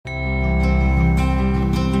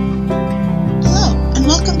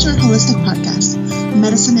podcast,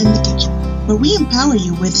 Medicine in the Kitchen, where we empower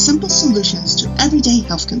you with simple solutions to everyday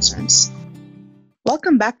health concerns.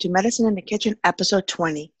 Welcome back to Medicine in the Kitchen, episode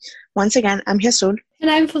 20. Once again, I'm Yasul.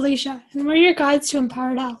 And I'm Felicia, and we're your guides to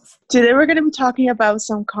empowered health. Today we're going to be talking about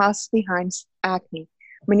some causes behind acne.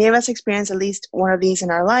 Many of us experience at least one of these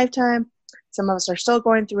in our lifetime. Some of us are still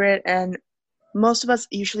going through it, and most of us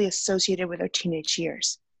usually associate it with our teenage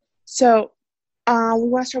years. So we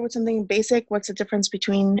want to start with something basic. What's the difference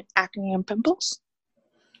between acne and pimples?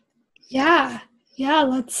 Yeah,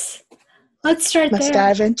 let's start there. Let's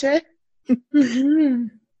dive into it. Mm-hmm.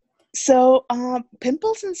 So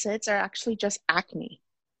pimples and zits are actually just acne.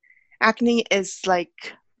 Acne is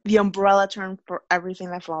like the umbrella term for everything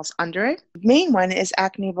that falls under it. The main one is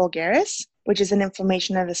acne vulgaris, which is an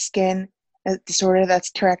inflammation of the skin, a disorder that's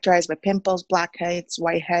characterized by pimples, blackheads,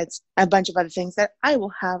 whiteheads, and a bunch of other things that I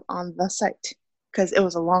will have on the site because it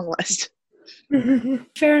was a long list.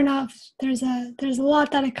 Fair enough. There's a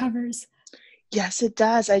lot that it covers. Yes, it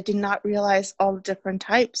does. I did not realize all the different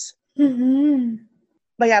types. Mm-hmm.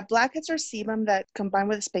 But yeah, blackheads are sebum that combine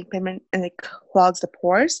with the pink pigment and it clogs the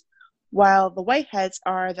pores, while the whiteheads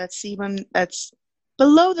are that sebum that's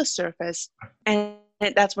below the surface, and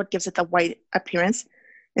that's what gives it the white appearance.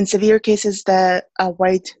 In severe cases, the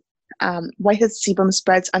whitehead sebum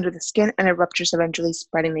spreads under the skin and it ruptures, eventually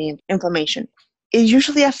spreading the inflammation. It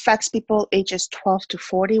usually affects people ages 12 to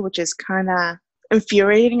 40, which is kind of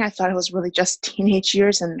infuriating. I thought it was really just teenage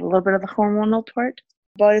years and a little bit of the hormonal part.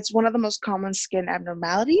 But it's one of the most common skin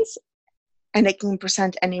abnormalities, and it can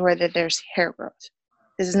present anywhere that there's hair growth.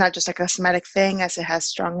 This is not just a cosmetic thing, as it has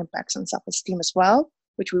strong impacts on self-esteem as well,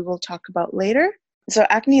 which we will talk about later. So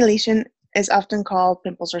acne lesion is often called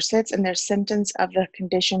pimples or zits, and they're symptoms of the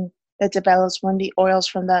condition that develops when the oils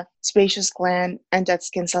from the sebaceous gland and dead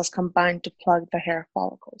skin cells combine to plug the hair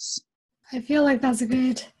follicles. I feel like that's a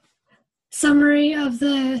good summary of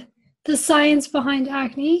the science behind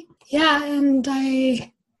acne. Yeah, and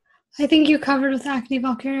I think you covered with acne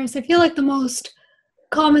vulgaris. I feel like the most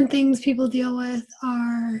common things people deal with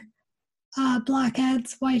are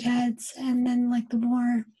blackheads, whiteheads, and then like the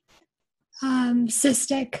more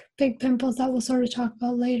cystic big pimples that we'll sort of talk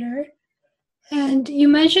about later. And you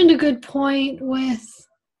mentioned a good point with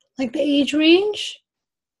like the age range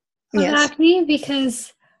of acne,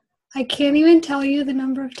 because I can't even tell you the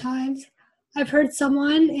number of times I've heard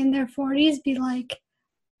someone in their 40s be like,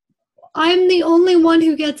 I'm the only one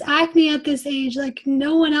who gets acne at this age, like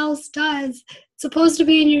no one else does. It's supposed to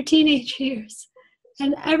be in your teenage years.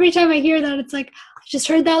 And every time I hear that, it's like, I just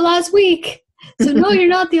heard that last week. So no, you're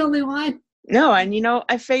not the only one. No, and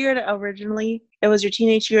I figured originally it was your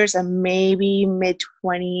teenage years and maybe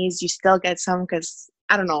mid-20s. You still get some because,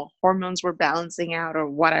 I don't know, hormones were balancing out or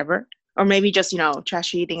whatever. Or maybe just,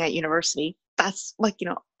 trash eating at university. That's like,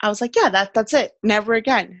 I was like, yeah, that's it. Never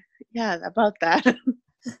again. Yeah, about that.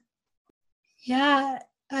 Yeah,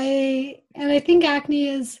 I think acne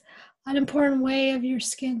is an important way of your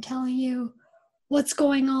skin telling you what's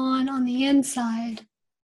going on the inside.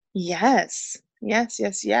 Yes.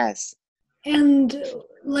 And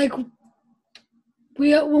like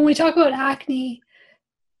when we talk about acne,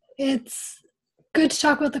 it's good to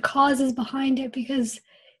talk about the causes behind it, because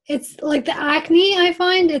it's like the acne I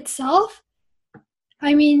find itself,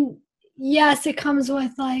 I mean, yes, it comes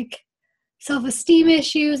with like self-esteem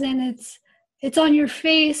issues, and it's on your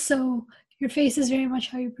face, so your face is very much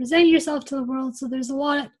how you present yourself to the world. So there's a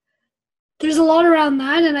lot around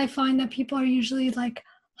that, and I find that people are usually like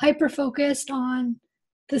hyper focused on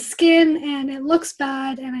the skin and it looks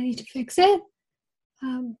bad and I need to fix it.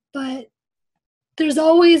 But there's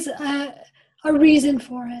always a reason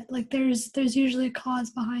for it. Like there's usually a cause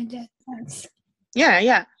behind it.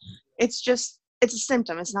 Yeah. It's a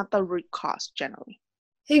symptom. It's not the root cause generally.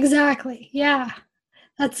 Exactly. Yeah.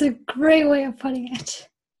 That's a great way of putting it.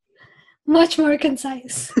 Much more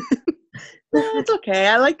concise. No, it's okay.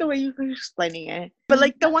 I like the way you're explaining it. But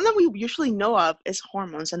like the one that we usually know of is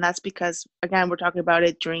hormones, and that's because, again, we're talking about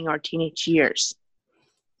it during our teenage years.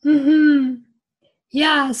 Mm-hmm.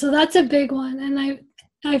 Yeah, so that's a big one. And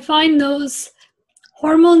I find those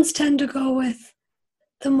hormones tend to go with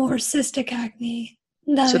the more cystic acne.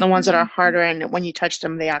 So the ones that are harder, and when you touch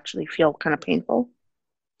them, they actually feel kind of painful.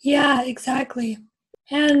 Yeah, exactly.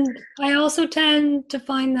 And I also tend to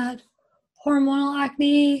find that hormonal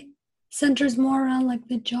acne centers more around like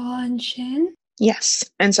the jaw and chin. Yes,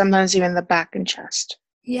 and sometimes even the back and chest.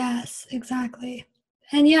 Yes, exactly.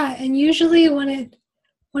 And yeah, and usually when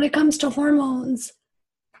it comes to hormones,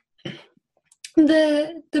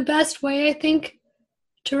 the best way I think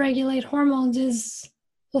to regulate hormones is,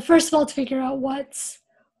 well, first of all, to figure out what's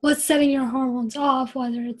what's setting your hormones off,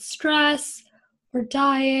 whether it's stress or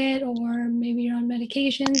diet or maybe you're on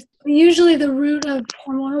medications. Usually the root of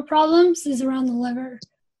hormonal problems is around the liver.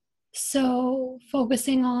 So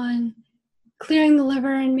focusing on clearing the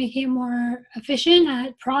liver and making it more efficient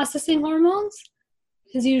at processing hormones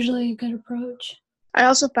is usually a good approach. I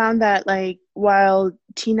also found that like while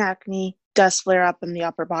teen acne does flare up in the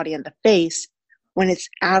upper body and the face, when it's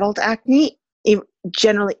adult acne, it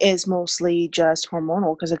generally is mostly just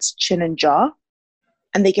hormonal because it's chin and jaw,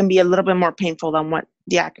 and they can be a little bit more painful than what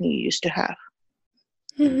the acne you used to have.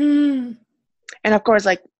 Mm-hmm. And of course,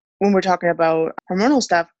 like when we're talking about hormonal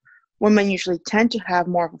stuff, women usually tend to have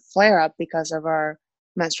more of a flare up because of our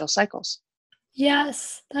menstrual cycles.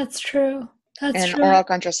 Yes, that's true. That's And true. oral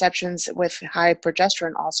contraceptions with high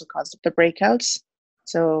progesterone also cause the breakouts.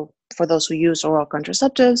 So for those who use oral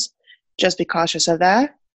contraceptives, just be cautious of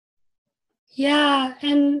that. Yeah,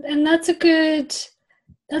 and that's a good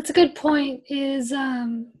point is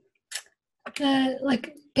the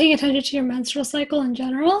like paying attention to your menstrual cycle in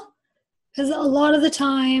general, because a lot of the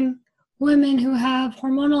time women who have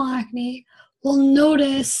hormonal acne will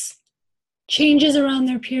notice changes around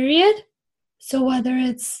their period. So whether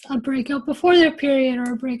it's a breakout before their period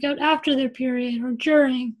or a breakout after their period or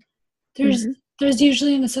during, there's Mm-hmm. there's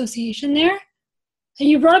usually an association there. And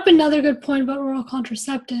you brought up another good point about oral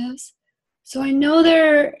contraceptives. So I know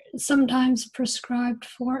they're sometimes prescribed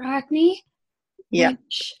for acne, Yeah.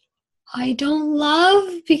 which I don't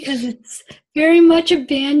love because it's very much a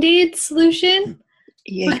Band-Aid solution.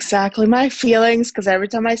 Exactly my feelings, because every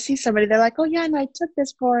time I see somebody, they're like, oh, yeah, and I took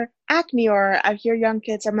this for acne. Or I hear young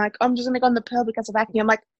kids, I'm like, oh, I'm just going to go on the pill because of acne. I'm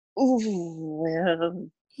like, ooh.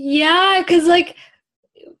 Yeah, because like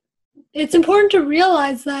it's important to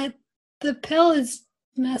realize that the pill is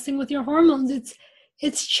messing with your hormones.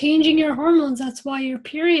 It's changing your hormones. That's why your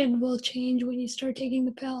period will change when you start taking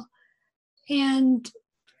the pill. And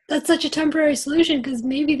that's such a temporary solution because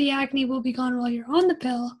maybe the acne will be gone while you're on the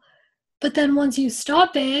pill. But then once you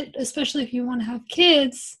stop it, especially if you want to have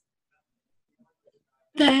kids,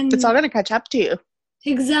 then It's all going to catch up to you.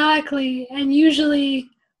 exactly. And usually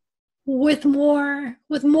with more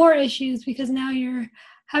issues because now you're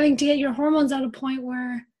having to get your hormones at a point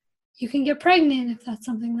where you can get pregnant if that's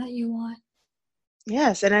something that you want.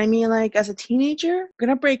 Yes, and I mean, like, as a teenager, you're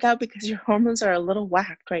gonna break out because your hormones are a little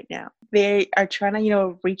whacked right now. They are trying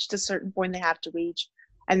to, reach the certain point they have to reach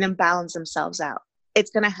and then balance themselves out.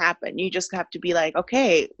 It's gonna happen. You just have to be like,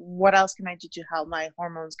 okay, what else can I do to help my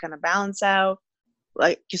hormones kind of balance out?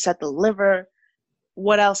 Like you said, the liver.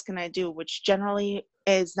 What else can I do? Which generally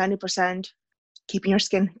is 90% keeping your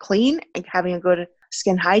skin clean and having a good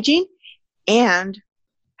skin hygiene and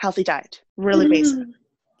healthy diet. Really basic.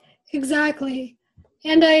 Exactly.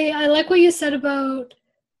 And I like what you said about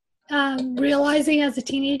realizing as a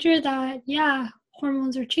teenager that, yeah,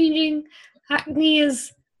 hormones are changing. Acne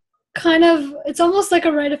is kind of, it's almost like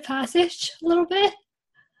a rite of passage a little bit.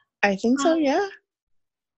 I think so, yeah.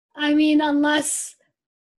 I mean, unless,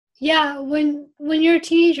 yeah, when you're a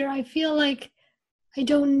teenager, I feel like I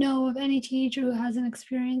don't know of any teenager who hasn't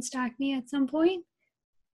experienced acne at some point.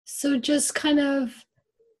 So just kind of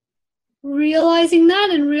realizing that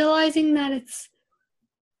and realizing that it's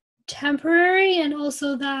temporary and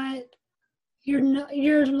also that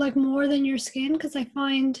you're like more than your skin, because I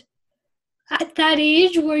find at that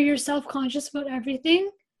age where you're self-conscious about everything,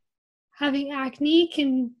 having acne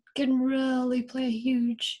can really play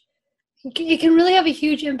it can really have a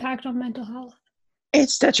huge impact on mental health.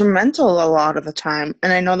 It's detrimental a lot of the time.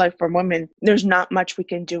 And I know like for women, there's not much we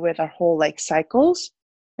can do with our whole like cycles.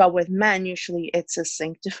 But with men, usually it's a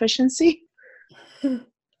zinc deficiency.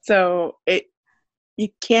 So you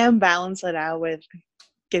can balance it out with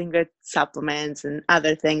getting good supplements and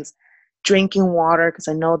other things. Drinking water, because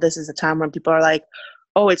I know this is a time when people are like,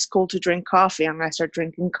 oh, it's cool to drink coffee. I'm going to start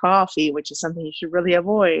drinking coffee, which is something you should really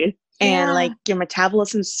avoid. Yeah. And like your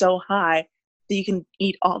metabolism is so high that you can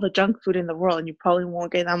eat all the junk food in the world and you probably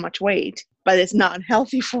won't gain that much weight, but it's not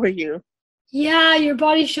healthy for you. Yeah, your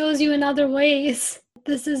body shows you in other ways.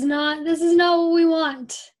 This is not what we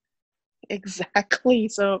want. Exactly.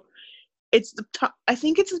 So I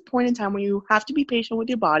think it's a point in time where you have to be patient with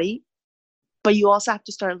your body, but you also have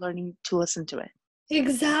to start learning to listen to it.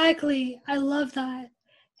 Exactly. I love that.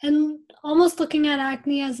 And almost looking at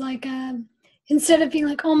acne as like instead of being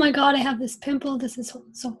like, oh my God, I have this pimple, this is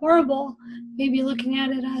so horrible, maybe looking at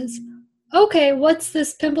it as, okay, what's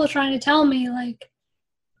this pimple trying to tell me? Like,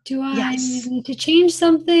 do I Yes. need to change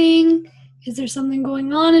something? Is there something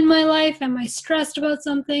going on in my life? Am I stressed about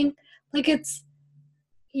something? Like it's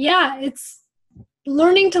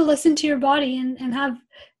learning to listen to your body and have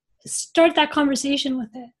start that conversation with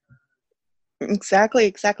it.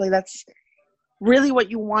 Exactly. That's really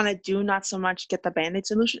what you want to do, not so much get the Band-Aid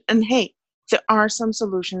solution. And hey, there are some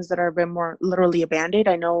solutions that are a bit more literally a Band-Aid.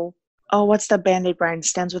 I know, oh, what's the Band-Aid brand?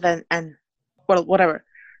 Stands with an well, whatever.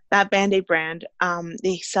 That Band-Aid brand,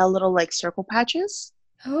 they sell little like circle patches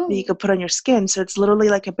that you Oh, could put on your skin. So it's literally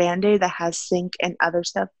like a Band-Aid that has zinc and other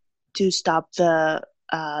stuff to stop the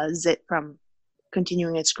zit from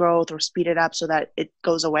continuing its growth or speed it up so that it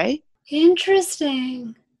goes away.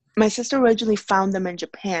 interesting. My sister originally found them in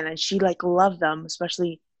Japan and she like loved them,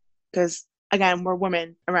 especially because again, we're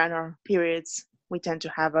women around our periods. We tend to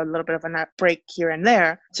have a little bit of a nut break here and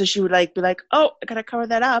there. So she would like be like, "Oh, I gotta cover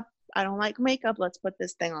that up. I don't like makeup. Let's put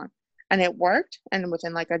this thing on." And it worked. And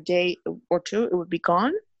within like a day or two, it would be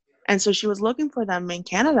gone. And so she was looking for them in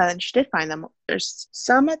Canada and she did find them. There's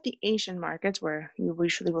some at the Asian markets where you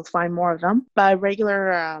usually will find more of them. But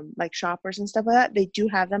regular like shoppers and stuff like that, they do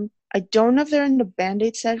have them. I don't know if they're in the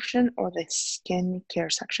Band-Aid section or the skincare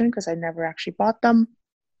section because I never actually bought them.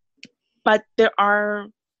 But there are,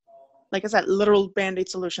 like I said, literal Band-Aid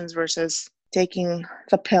solutions versus taking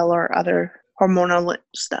the pill or other hormonal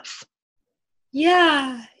stuff.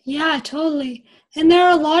 Yeah, totally. And there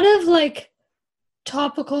are a lot of like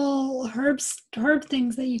topical herb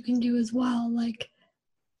things that you can do as well, like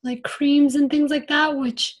creams and things like that,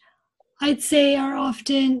 which I'd say are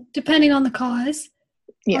often, depending on the cause,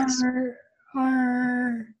 Yes.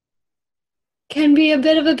 are can be a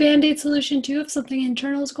bit of a band-aid solution too if something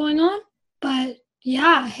internal is going on. But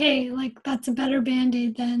yeah, hey, like that's a better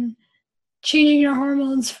band-aid than changing your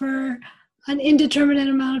hormones for an indeterminate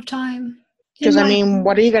amount of time. In Because, I my mean,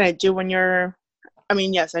 what opinion. are you going to do when you're, I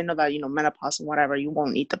mean, yes, I know that, menopause and whatever, you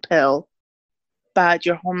won't eat the pill, but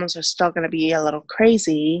your hormones are still going to be a little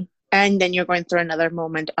crazy. And then you're going through another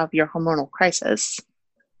moment of your hormonal crisis.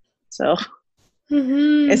 So, is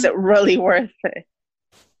Mm-hmm. it really worth it?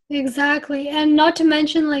 Exactly. And not to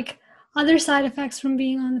mention like other side effects from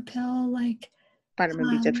being on the pill, like Vitamin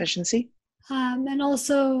B um, deficiency? and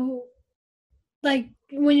also like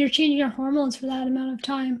when you're changing your hormones for that amount of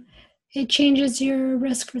time, it changes your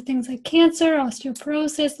risk for things like cancer,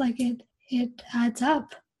 osteoporosis, like it adds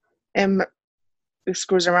up. And it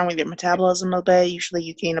screws around with your metabolism a bit. Usually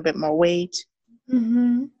you gain a bit more weight.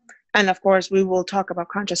 Mm-hmm. And of course, we will talk about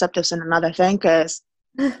contraceptives in another thing because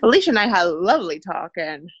Alicia and I had a lovely talk.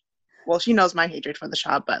 And well, she knows my hatred for the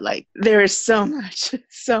shop, but like there is so much,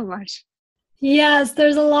 so much. Yes,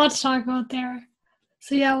 there's a lot to talk about there.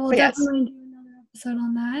 So yeah, we'll But yes, definitely do another episode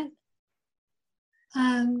on that.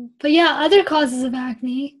 But yeah, other causes of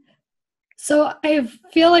acne. So I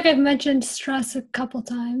feel like I've mentioned stress a couple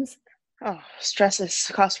times. oh, stress is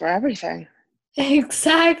cause for everything.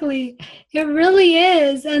 Exactly. It really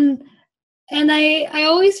is. And I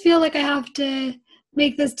always feel like I have to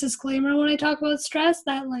make this disclaimer when I talk about stress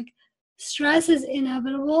that like stress is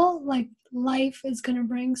inevitable. Like life is going to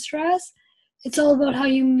bring stress. It's all about how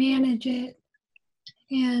you manage it.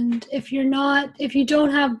 And if you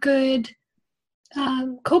don't have good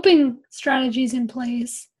coping strategies in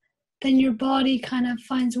place, then your body kind of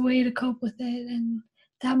finds a way to cope with it. And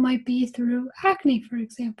that might be through acne, for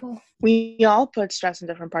example. We all put stress in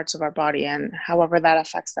different parts of our body, and however that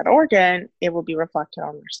affects that organ, it will be reflected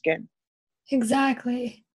on your skin.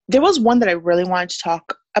 Exactly. There was one that I really wanted to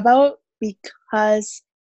talk about because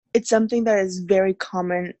it's something that is very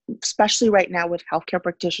common, especially right now with healthcare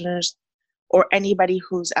practitioners or anybody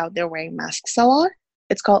who's out there wearing masks a lot.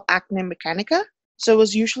 It's called acne mechanica. So it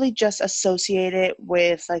was usually just associated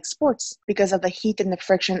with like sports because of the heat and the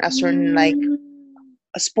friction a certain like Mm,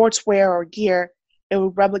 a sportswear or gear, it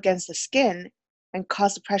would rub against the skin and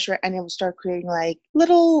cause the pressure and it would start creating like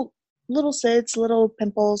little zits, little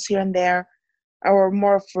pimples here and there, or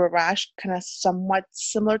more of a rash, kind of somewhat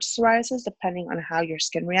similar to psoriasis, depending on how your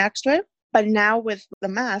skin reacts to it. But now with the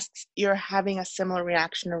masks, you're having a similar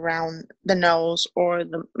reaction around the nose or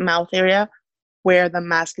the mouth area where the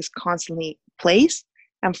mask is constantly placed.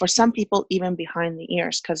 And for some people, even behind the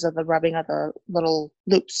ears because of the rubbing of the little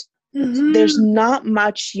loops. There's mm-hmm. not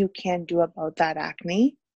much you can do about that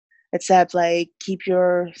acne except like keep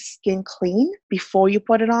your skin clean before you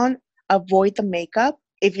put it on. Avoid the makeup.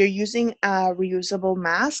 If you're using a reusable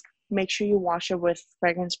mask, make sure you wash it with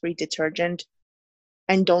fragrance-free detergent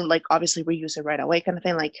and don't like obviously reuse it right away kind of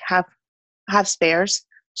thing. Like have spares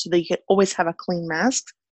so that you can always have a clean mask.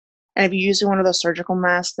 And if you're using one of those surgical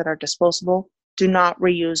masks that are disposable, do not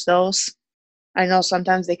reuse those. I know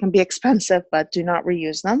sometimes they can be expensive, but do not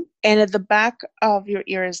reuse them. And at the back of your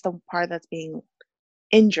ear is the part that's being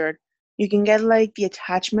injured. You can get like the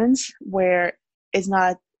attachments where it's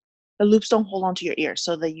not the loops don't hold onto your ear,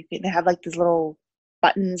 so that you can they have like this little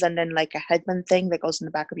buttons and then like a headband thing that goes in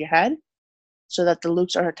the back of your head so that the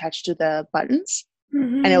loops are attached to the buttons,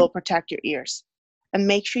 and it will protect your ears. And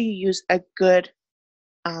make sure you use a good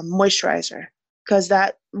moisturizer, because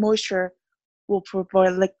that moisture will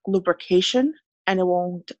provide like lubrication and it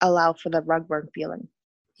won't allow for the rug burn feeling.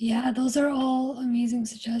 Yeah, those are all amazing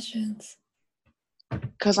suggestions.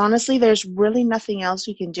 Because honestly, there's really nothing else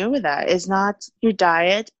you can do with that. It's not your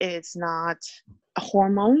diet, it's not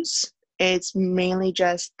hormones, it's mainly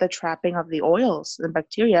just the trapping of the oils and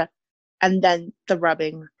bacteria and then the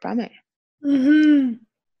rubbing from it.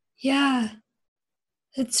 Yeah,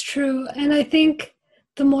 it's true. And I think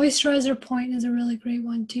the moisturizer point is a really great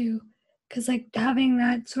one too, because like having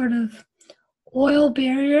that sort of oil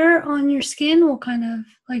barrier on your skin will kind of,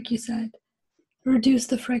 like you said, reduce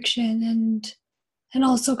the friction and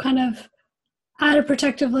also kind of add a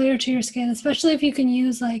protective layer to your skin, especially if you can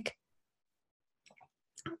use like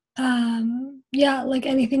like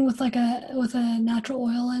anything with a natural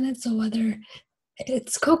oil in it. So whether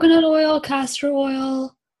it's coconut oil, castor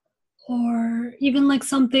oil, or even like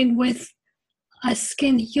something with a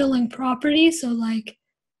skin healing property. So like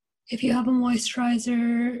if you have a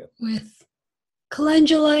moisturizer with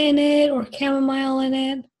calendula in it or chamomile in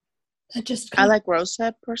it, that just I like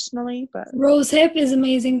rosehip personally, but rosehip is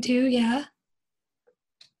amazing too. Yeah.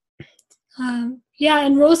 And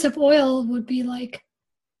rosehip oil would be like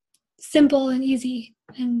simple and easy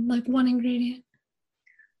and like one ingredient.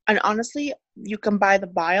 and honestly, you can buy the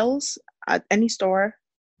vials at any store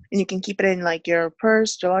and you can keep it in like your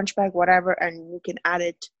purse, your lunch bag, whatever, and you can add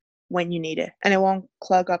it when you need it and it won't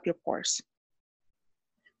clog up your pores.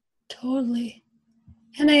 Totally.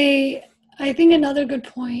 And I think another good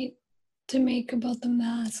point to make about the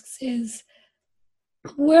masks is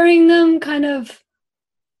wearing them kind of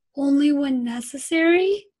only when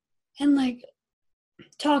necessary, and like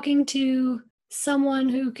talking to someone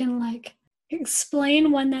who can like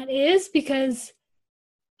explain when that is, because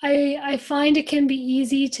I find it can be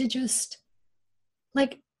easy to just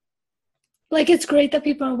like it's great that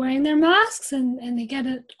people are wearing their masks and they get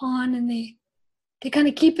it on and they kind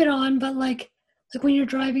of keep it on, but like when you're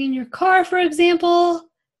driving in your car, for example,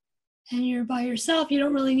 and you're by yourself, you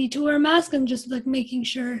don't really need to wear a mask, and just like making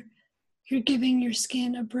sure you're giving your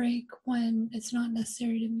skin a break when it's not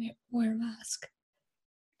necessary to wear a mask.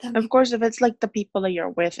 Of course, if it's like the people that you're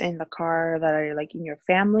with in the car that are like in your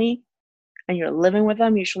family and you're living with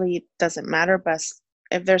them, usually it doesn't matter. But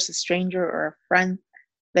if there's a stranger or a friend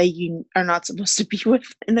that you are not supposed to be with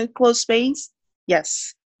in a closed space,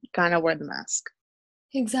 yes, you kind of wear the mask.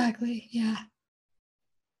 Exactly. Yeah.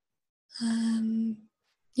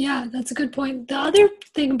 Yeah, that's a good point. The other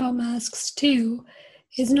thing about masks too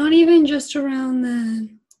is not even just around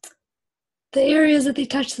the areas that they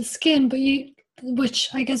touch the skin, but which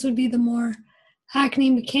I guess would be the more acne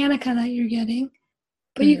mechanica that you're getting.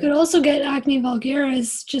 But you could also get acne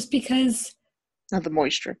vulgaris just because of the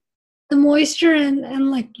moisture. The moisture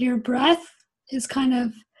and like your breath is kind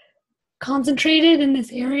of concentrated in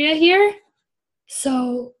this area here.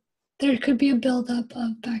 So there could be a buildup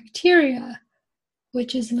of bacteria,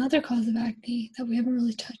 which is another cause of acne that we haven't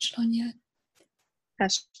really touched on yet.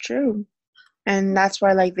 That's true. And that's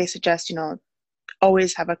why like they suggest,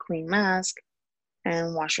 always have a clean mask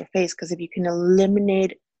and wash your face, because if you can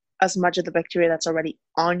eliminate as much of the bacteria that's already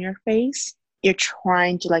on your face, you're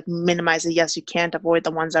trying to like minimize it. Yes, you can't avoid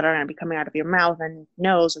the ones that are going to be coming out of your mouth and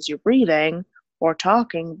nose as you're breathing or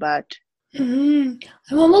talking, but I'm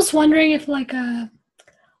almost wondering if like a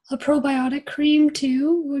probiotic cream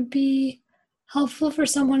too would be helpful for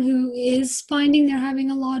someone who is finding they're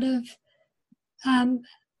having a lot of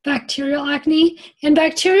bacterial acne. And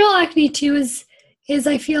bacterial acne too is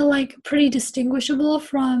I feel like pretty distinguishable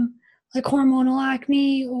from like hormonal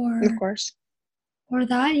acne or of course, or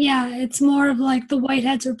that. Yeah, it's more of like the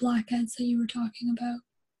whiteheads or blackheads that you were talking about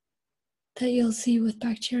that you'll see with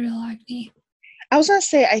bacterial acne. I was gonna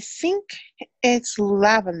say, I think it's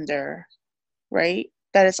lavender, right?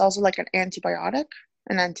 That is also like an antibiotic,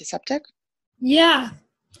 an antiseptic. Yeah,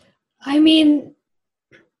 I mean,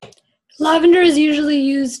 lavender is usually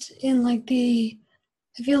used in like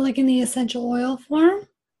I feel like in the essential oil form.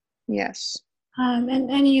 Yes. And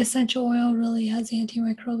any essential oil really has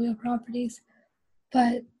antimicrobial properties.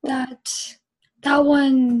 But that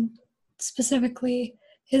one specifically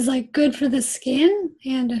is like good for the skin,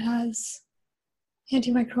 and it has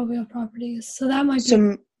antimicrobial properties. So that might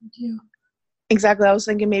be too. Exactly. I was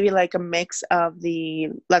thinking maybe like a mix of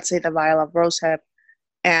let's say the vial of rosehip,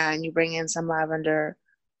 and you bring in some lavender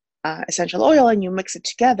essential oil and you mix it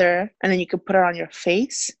together, and then you could put it on your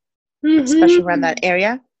face, especially around that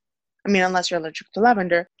area. I mean, unless you're allergic to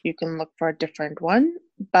lavender, you can look for a different one,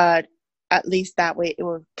 but at least that way it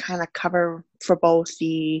will kind of cover for both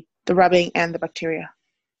the rubbing and the bacteria.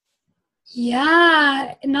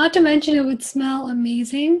 Yeah, not to mention it would smell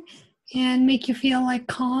amazing and make you feel like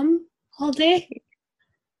calm all day.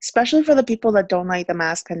 Especially for the people that don't like the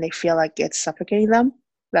mask and they feel like it's suffocating them,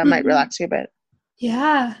 that might Mhm. relax you a bit.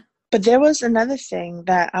 Yeah. But there was another thing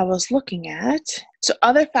that I was looking at. So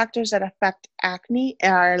other factors that affect acne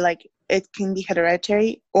are like it can be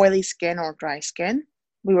hereditary, oily skin, or dry skin.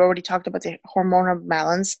 We already talked about the hormonal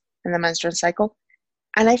balance in the menstrual cycle.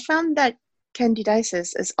 And I found that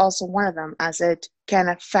candidiasis is also one of them, as it can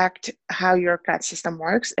affect how your gut system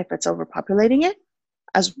works if it's overpopulating it,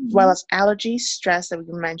 as well Mhm. as allergies, stress that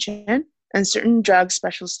we mentioned, and certain drugs,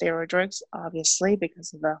 special steroid drugs, obviously,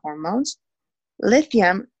 because of the hormones,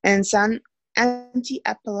 lithium, and some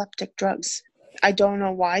anti-epileptic drugs. I don't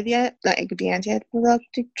know why the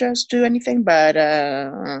anti-epileptic drugs do anything, but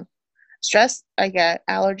stress, I get.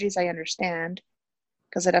 Allergies, I understand,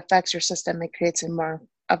 because it affects your system. It creates a more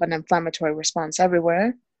of an inflammatory response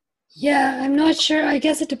everywhere. Yeah, I'm not sure. I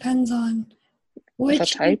guess it depends on The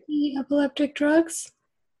which type. anti-epileptic drugs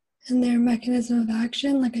and their mechanism of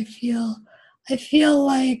action. Like I feel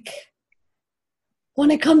like when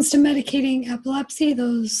it comes to medicating epilepsy,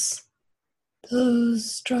 those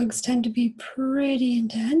drugs tend to be pretty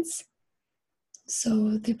intense.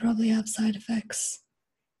 So they probably have side effects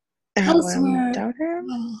I wouldn't elsewhere. doubt it.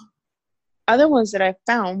 Well, Other ones that I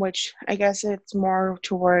found, which I guess it's more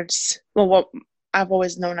towards, well, what I've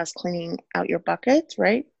always known as cleaning out your bucket,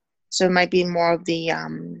 right? So it might be more of the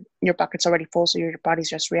your bucket's already full, so your body's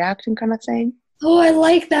just reacting kind of thing. oh, I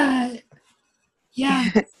like that. Yeah.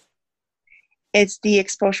 It's the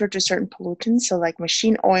exposure to certain pollutants, so like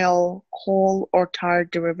machine oil, coal or tar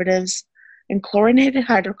derivatives, and chlorinated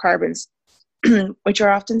hydrocarbons, which are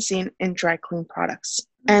often seen in dry clean products.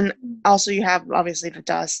 And also, you have obviously the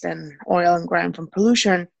dust and oil and grime from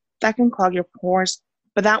pollution that can clog your pores,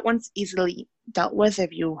 but that one's easily dealt with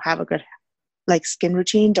if you have a good like skin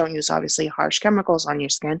routine. Don't use obviously harsh chemicals on your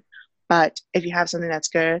skin, but if you have something that's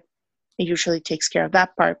good, it usually takes care of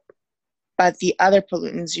that part. But the other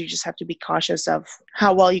pollutants, you just have to be cautious of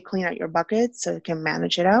how well you clean out your bucket so it can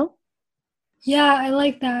manage it out. Yeah, I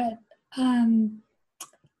like that. Um,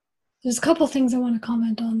 there's a couple things I want to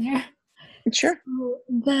comment on there. Sure.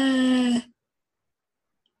 So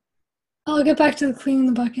I'll get back to the cleaning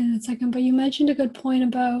the bucket in a second, but you mentioned a good point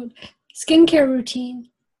about skincare routine.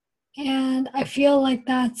 And I feel like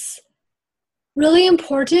that's really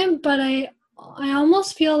important, but I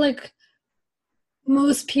almost feel like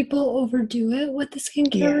most people overdo it with the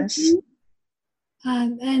skincare Yes. routine.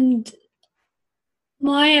 And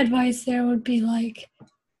my advice there would be like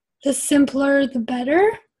the simpler the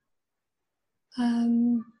better.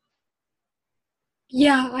 Um,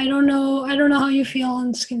 yeah, I don't know how you feel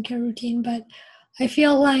on skincare routine, but I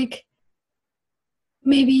feel like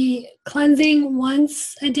maybe cleansing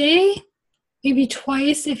once a day, maybe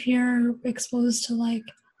twice if you're exposed to like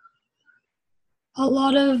a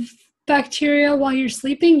lot of bacteria while you're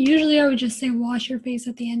sleeping. Usually I would just say wash your face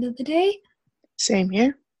at the end of the day. Same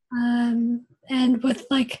here. And with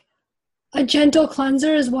like a gentle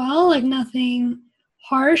cleanser as well, like nothing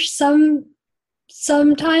harsh.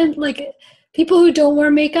 Sometimes like people who don't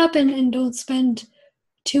wear makeup and don't spend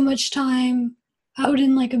too much time out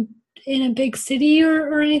in like in a big city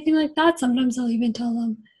or anything like that, sometimes I'll even tell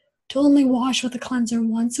them to only wash with a cleanser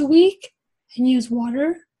once a week and use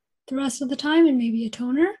water the rest of the time and maybe a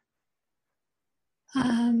toner.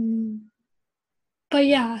 Um, but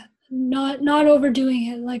yeah, not overdoing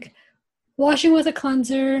it. Like washing with a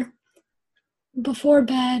cleanser before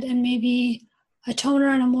bed and maybe a toner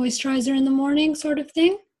and a moisturizer in the morning, sort of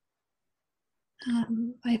thing.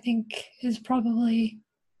 I think is probably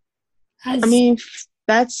I as mean,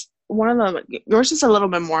 that's one of the, yours is a little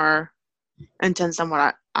bit more intense than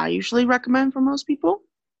what I usually recommend for most people,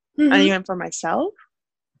 and mhm. even for myself.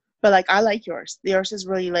 But like, I like yours. Yours is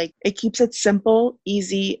really like, it keeps it simple,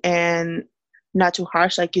 easy, and not too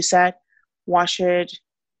harsh. Like you said, wash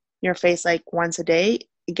your face like once a day.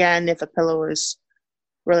 Again, if the pillow is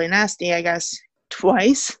really nasty, I guess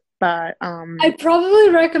twice. But I probably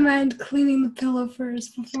recommend cleaning the pillow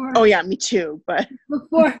first oh yeah, me too. But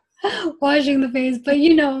before washing the face. But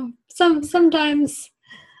you know, sometimes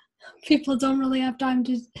people don't really have time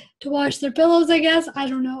to wash their pillows. I guess I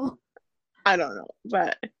don't know. I don't know.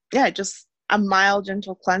 But yeah, just a mild,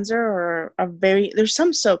 gentle cleanser or a very, there's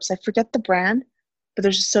some soaps, I forget the brand, but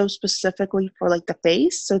there's a soap specifically for like the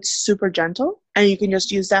face. So it's super gentle. And you can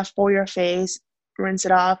just use that for your face, rinse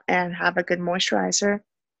it off, and have a good moisturizer.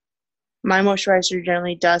 My moisturizer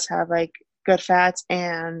generally does have like good fats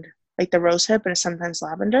and like the rose hip and sometimes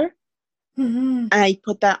lavender. Mm-hmm. And I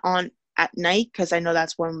put that on at night because I know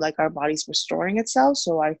that's when like our body's restoring itself.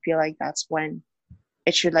 So I feel like that's when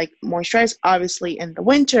it should like moisturize. Obviously, in the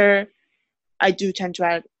winter, I do tend to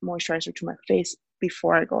add moisturizer to my face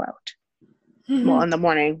before I go out. Mm-hmm. Well, in the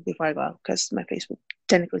morning before I go out because my face would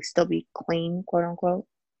technically still be clean, quote unquote.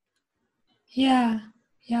 Yeah,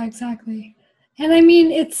 yeah, exactly. And I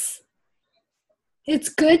mean, it's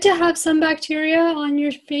good to have some bacteria on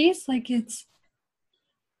your face. Like it's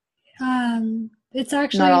Not all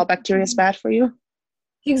actually bacteria is bad for you.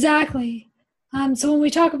 exactly. So when we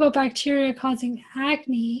talk about bacteria causing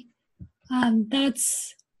acne,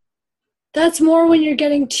 that's more when you're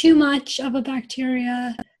getting too much of a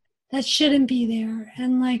bacteria that shouldn't be there.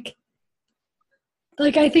 And like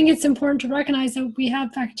I think it's important to recognize that we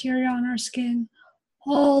have bacteria on our skin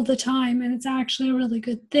all the time, and it's actually a really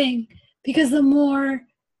good thing because the more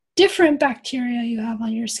different bacteria you have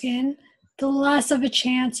on your skin, the less of a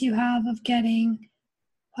chance you have of getting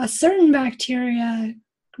a certain bacteria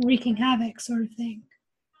wreaking havoc, sort of thing.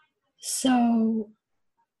 So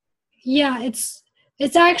yeah, it's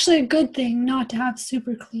actually a good thing not to have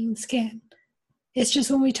super clean skin. It's just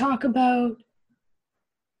when we talk about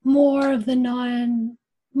more of the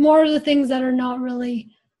more of the things that are not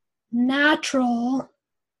really natural,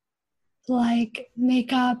 like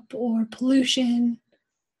makeup or pollution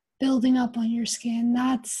building up on your skin,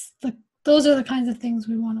 those are the kinds of things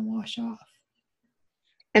we want to wash off.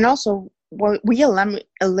 And also, we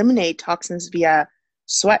eliminate toxins via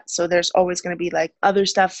sweat. So there's always going to be like other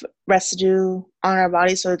stuff, residue on our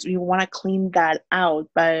body. So we want to clean that out.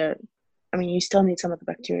 But I mean, you still need some of the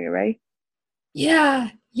bacteria, right?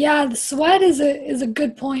 Yeah, the sweat is a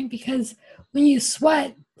good point because when you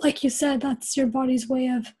sweat, like you said, that's your body's way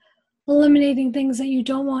of eliminating things that you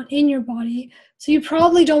don't want in your body. So you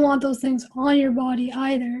probably don't want those things on your body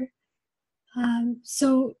either.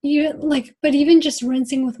 So you like, but even just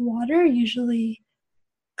rinsing with water usually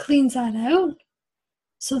cleans that out.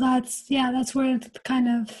 So that's where it's kind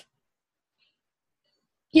of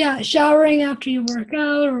showering after you work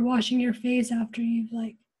out or washing your face after you've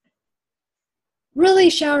like really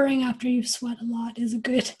showering after you've sweat a lot is a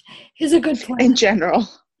good In plan. general.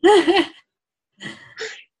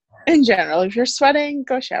 In general, if you're sweating,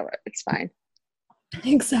 go shower. It's fine.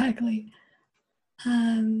 Exactly.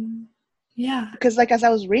 Um, yeah. Because like as I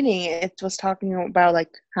was reading, it was talking about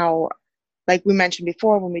like how, like we mentioned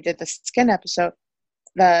before when we did the skin episode,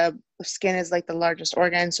 the skin is like the largest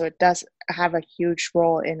organ, so it does have a huge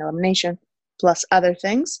role in elimination, plus other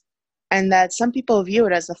things. And that some people view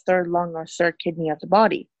it as the third lung or third kidney of the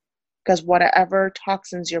body. Because whatever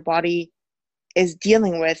toxins your body is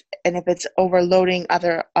dealing with, and if it's overloading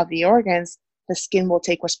other of the organs, the skin will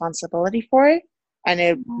take responsibility for it and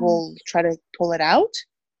it will try to pull it out.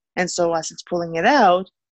 And so as it's pulling it out,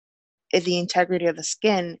 the integrity of the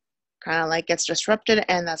skin kind of like gets disrupted,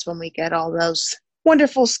 and that's when we get all those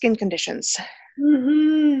wonderful skin conditions.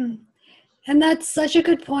 Mm-hmm. And that's such a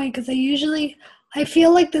good point because I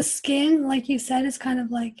feel like the skin, like you said, is kind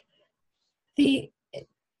of like it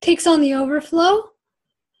takes on the overflow,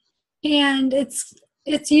 and it's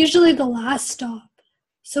usually the last stop.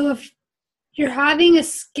 So if you're having a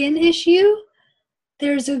skin issue,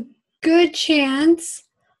 there's a good chance,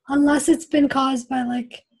 unless it's been caused by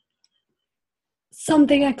like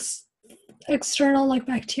something external like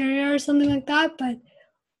bacteria or something like that, but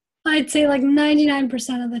I'd say like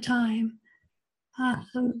 99% of the time,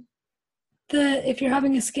 um, if you're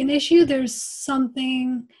having a skin issue, there's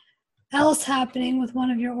something else happening with one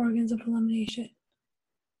of your organs of elimination.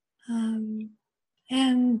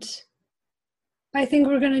 And I think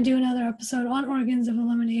we're going to do another episode on organs of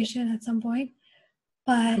elimination at some point.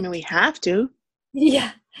 I But mean, we have to.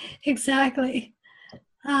 yeah, exactly.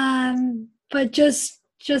 But just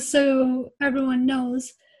so everyone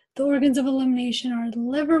knows, the organs of elimination are the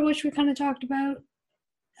liver, which we kind of talked about,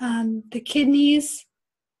 the kidneys,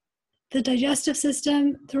 the digestive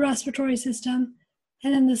system, the respiratory system,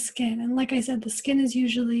 and then the skin. And like I said, the skin is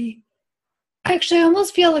usually, actually, I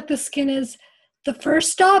almost feel like the skin is the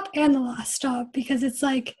first stop and the last stop because it's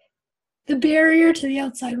like the barrier to the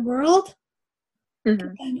outside world,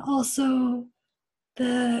 Mm-hmm. and also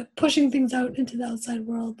the pushing things out into the outside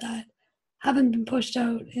world that haven't been pushed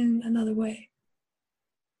out in another way.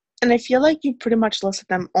 And I feel like you pretty much listed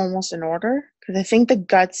them almost in order because I think the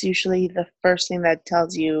gut's usually the first thing that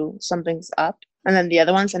tells you something's up, and then the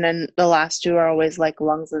other ones, and then the last two are always like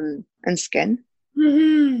lungs and skin.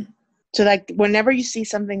 Mm-hmm. So like whenever you see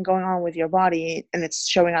something going on with your body and it's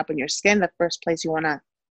showing up in your skin, the first place you want to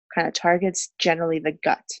kind of target's generally the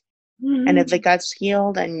gut. And if the Mm-hmm. gut's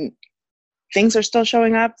healed and things are still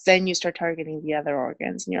showing up, then you start targeting the other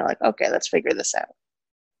organs. And you're like, okay, let's figure this out.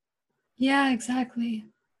 Yeah, exactly.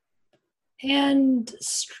 And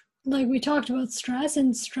like we talked about stress,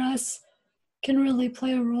 and stress can really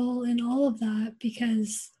play a role in all of that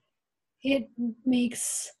because it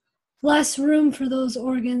makes less room for those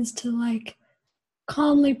organs to like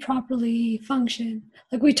calmly, properly function.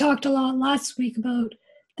 Like we talked a lot last week about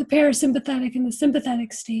the parasympathetic and the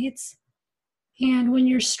sympathetic states. And when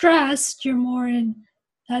you're stressed, you're more in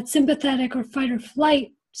that sympathetic or fight or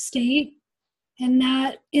flight state. And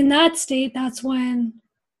that in that state, that's when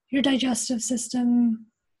your digestive system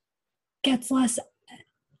gets less.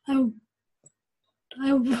 I,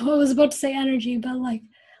 I was about to say energy, but like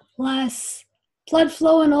less blood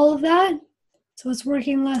flow and all of that. So it's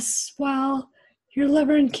working less well. Your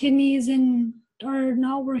liver and kidneys are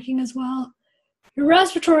not working as well. Your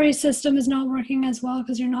respiratory system is not working as well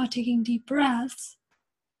because you're not taking deep breaths.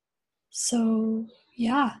 So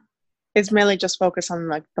yeah, It's mainly just focus on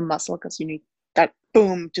like the muscle because you need that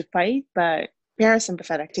boom to fight, but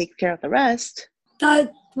parasympathetic takes care of the rest.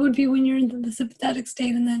 that would be when you're in the sympathetic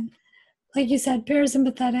state, and then, like you said,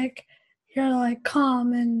 parasympathetic, you're like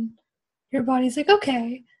calm, and your body's like,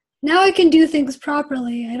 okay, now I can do things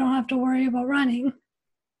properly. I don't have to worry about running.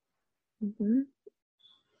 Mm-hmm.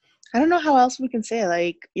 I don't know how else we can say it.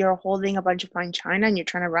 Like you're holding a bunch of fine china and you're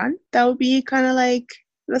trying to run. That would be kind of like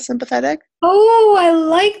the sympathetic. Oh, I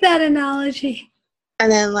like that analogy.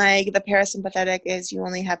 And then like the parasympathetic is you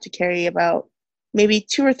only have to carry about maybe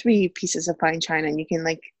 2 or 3 pieces of fine china and you can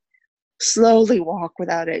like slowly walk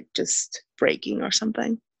without it just breaking or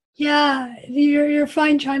something. Yeah, your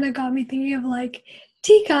fine china got me thinking of like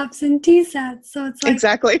teacups and tea sets. So it's like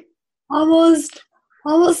Exactly. almost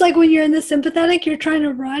almost like when you're in the sympathetic, you're trying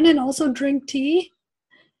to run and also drink tea.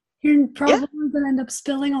 You're Yeah. probably gonna end up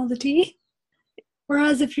spilling all the tea.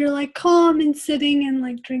 Whereas if you're like calm and sitting and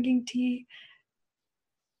like drinking tea,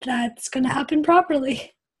 that's gonna happen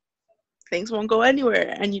properly. Things won't go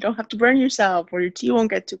anywhere and you don't have to burn yourself or your tea won't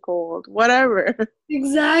get too cold. Whatever.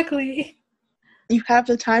 Exactly. You have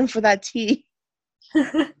the time for that tea.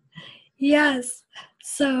 Yes.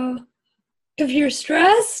 So if you're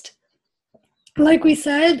stressed, like we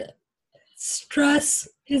said, stress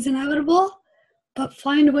is inevitable, but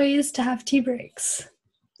find ways to have tea breaks.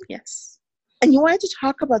 Yes. And you wanted to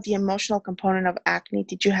talk about the emotional component of acne.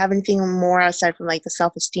 Did you have anything more aside from like the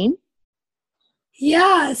self-esteem?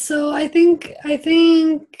 Yeah, so I think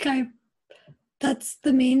that's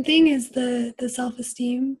the main thing is the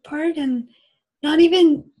self-esteem part, and not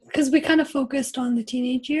even because we kind of focused on the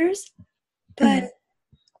teenage years, Mm-hmm. but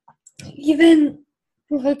even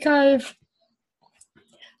like I've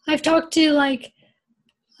talked to like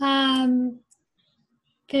um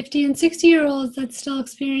 50 and 60-year olds that still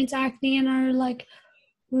experience acne and are like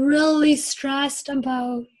really stressed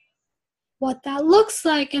about what that looks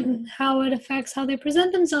like and how it affects how they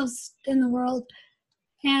present themselves in the world.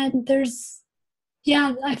 And there's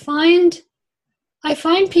yeah, I find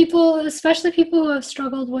people, especially people who have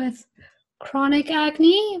struggled with chronic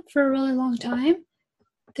acne for a really long time,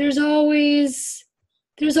 there's always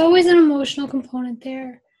there's always an emotional component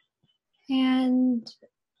there. And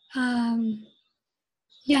um,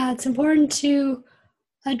 yeah, it's important to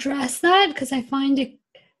address that because I find it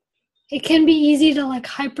can be easy to like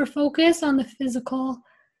hyper focus on the physical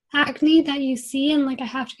acne that you see and like I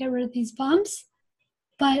have to get rid of these bumps.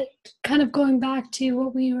 But kind of going back to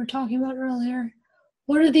what we were talking about earlier,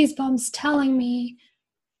 what are these bumps telling me?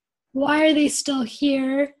 Why are they still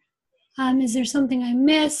here? Is there something I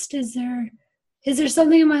missed? Is there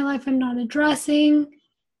something in my life I'm not addressing?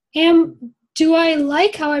 And do I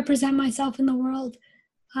like how I present myself in the world?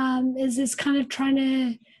 Is this kind of trying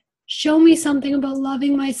to show me something about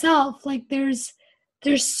loving myself? Like there's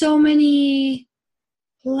so many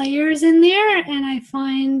layers in there, and I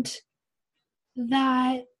find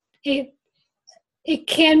that it it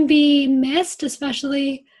can be missed,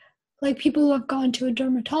 especially like people who have gone to a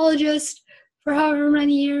dermatologist for however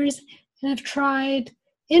many years and have tried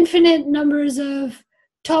infinite numbers of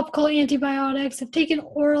topical antibiotics, have taken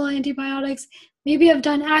oral antibiotics, maybe have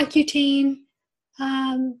done Accutane,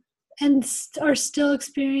 um, and are still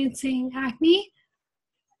experiencing acne.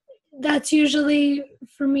 That's usually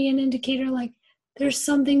for me an indicator like there's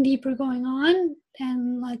something deeper going on,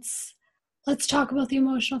 and let's talk about the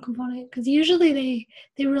emotional component because usually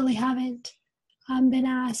they really haven't been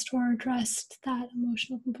asked or addressed that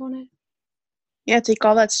emotional component. Yeah, take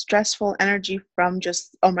all that stressful energy from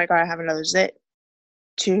just, oh my God, I have another zit,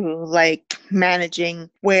 to like managing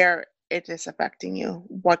where it is affecting you.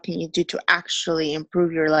 What can you do to actually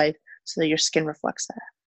improve your life so that your skin reflects that?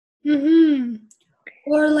 Mm-hmm.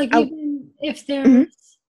 Or like I, even mhm.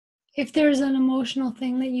 if there's an emotional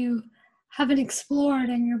thing that you haven't explored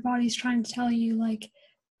and your body's trying to tell you like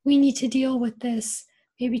we need to deal with this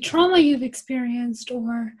maybe trauma you've experienced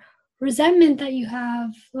or resentment that you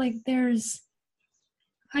have, like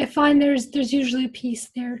I find there's usually a piece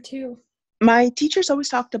there too. My teachers always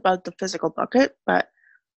talked about the physical bucket, but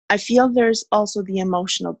I feel there's also the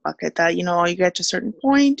emotional bucket that, you get to a certain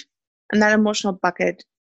point and that emotional bucket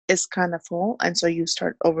is kind of full. And so you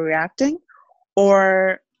start overreacting.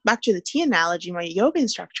 Or back to the tea analogy, my yoga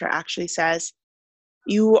instructor actually says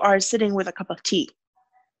you are sitting with a cup of tea.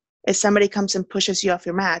 If somebody comes and pushes you off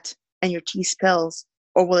your mat and your tea spills,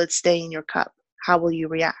 or will it stay in your cup? How will you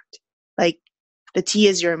react? Like the tea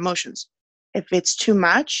is your emotions. If it's too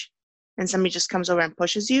much and somebody just comes over and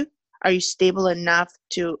pushes you, are you stable enough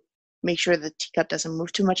to make sure the teacup doesn't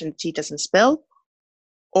move too much and the tea doesn't spill?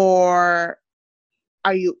 Or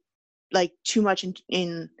are you like too much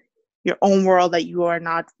in your own world that you are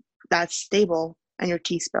not that stable and your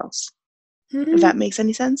tea spills? If that Mm-hmm. makes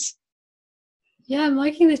any sense. Yeah, I'm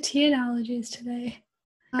liking the tea analogies today.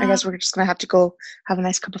 I guess we're just gonna have to go have a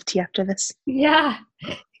nice cup of tea after this. Yeah,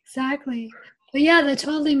 exactly. But yeah, that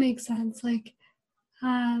totally makes sense. Like,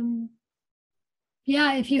 um,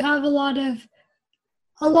 yeah, if you have a lot of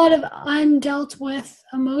undealt with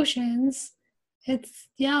emotions, it's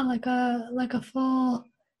yeah, like a full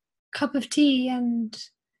cup of tea, and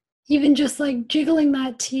even just like jiggling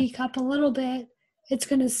that teacup a little bit, it's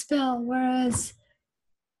gonna spill. Whereas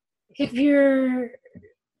if your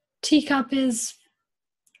teacup is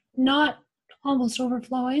not almost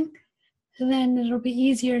overflowing, then it'll be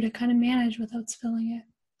easier to kind of manage without spilling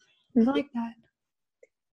it. I Mhm. like that.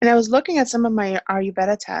 And I was looking at some of my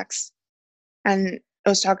Ayurveda texts, and it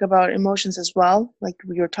was talking about emotions as well, like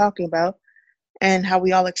we were talking about, and how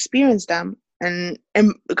we all experience them. And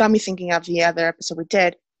it got me thinking of the other episode we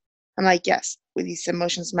did. I'm like, yes, these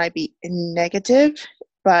emotions might be negative,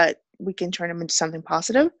 but we can turn them into something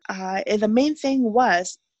positive. And the main thing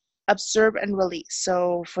was observe and release.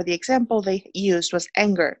 So for the example they used was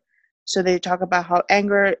anger. So they talk about how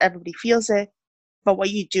anger, everybody feels it, but what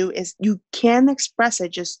you do is you can express it,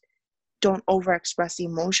 just don't overexpress the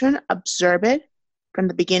emotion. Observe it from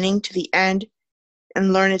the beginning to the end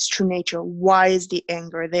and learn its true nature. Why is the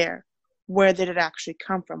anger there? Where did it actually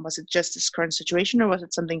come from? Was it just this current situation, or was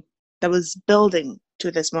it something that was building to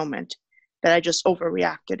this moment that I just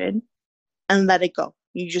overreacted in? And let it go.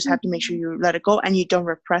 You just have to make sure Mhm. you let it go and you don't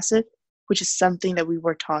repress it, which is something that we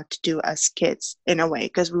were taught to do as kids in a way,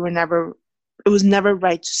 because it was never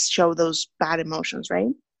right to show those bad emotions,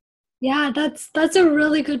 right? Yeah, that's a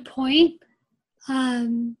really good point.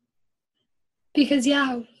 Um, because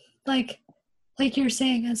yeah, like like you're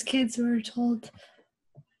saying, as kids we were told,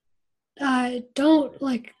 don't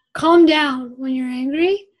like calm down when you're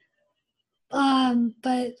angry.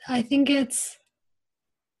 But I think it's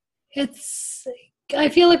I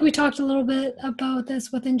feel like we talked a little bit about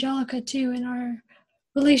this with Angelica too in our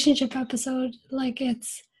relationship episode. Like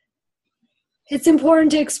it's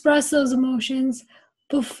important to express those emotions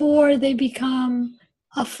before they become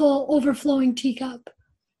a full overflowing teacup.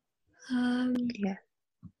 Um, Yeah.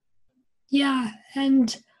 yeah,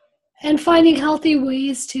 and finding healthy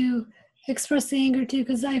ways to express the anger too,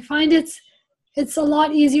 because I find it's a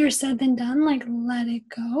lot easier said than done. Like let it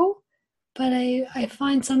go, but I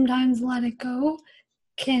find sometimes let it go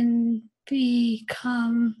can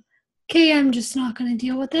become okay. I'm just not going to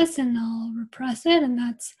deal with this, and I'll repress it, and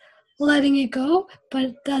that's letting it go.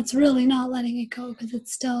 But that's really not letting it go because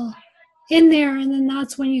it's still in there, and then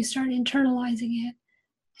that's when you start internalizing it,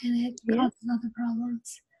 and it Yeah. causes other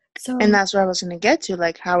problems. And So that's what I was going to get to,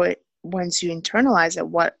 like how it, once you internalize it,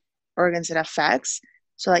 what organs it affects.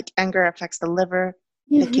 So, like, anger affects the liver,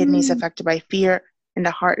 the kidneys mhm. affected by fear, and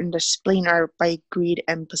the heart and the spleen are by greed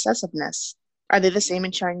and possessiveness. Are they the same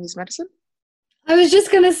in Chinese medicine? I was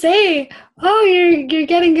just gonna say, oh, you're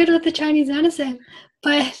getting good with the Chinese medicine,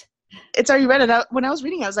 but It's already read it. When I was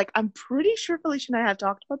reading, I was like, I'm pretty sure Felicia and I have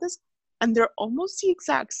talked about this, and they're almost the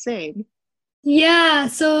exact same. yeah.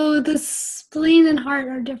 So the spleen and heart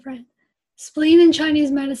are different. Spleen in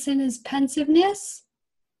Chinese medicine is pensiveness,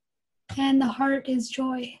 and the heart is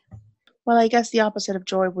joy. Well, I guess the opposite of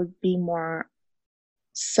joy would be more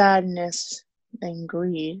sadness than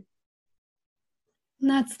greed. And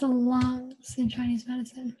that's the lungs in Chinese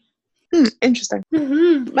medicine. Interesting.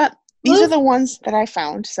 Mm-hmm. But these are Well, the ones that I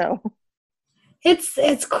found, so.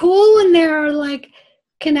 it's cool when there are like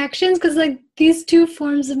connections because like these two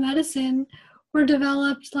forms of medicine were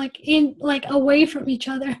developed like in like away from each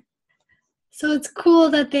other. So it's cool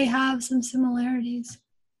that they have some similarities.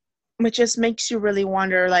 which just makes you really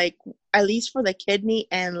wonder, like, at least for the kidney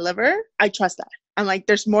and liver, I trust that. I'm like,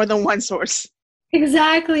 there's more than one source.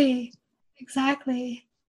 Exactly. Exactly.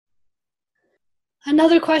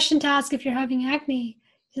 Another question to ask if you're having acne,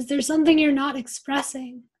 is there something you're not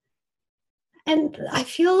expressing? And I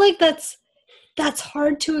feel like that's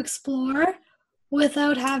hard to explore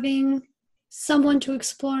without having someone to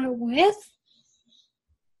explore it with,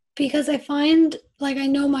 because I find, like, I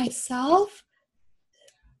know myself,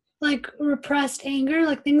 like repressed anger,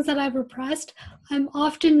 like things that I've repressed, I'm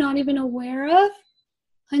often not even aware of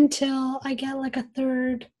until I get like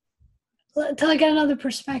until I get another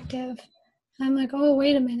perspective. I'm like, oh,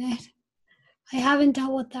 wait a minute, I haven't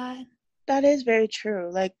dealt with that. That is very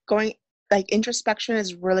true. Like introspection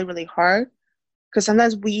is really, really hard because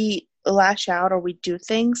sometimes we lash out or we do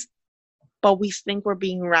things, but we think we're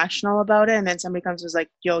being rational about it. And then somebody comes and is like,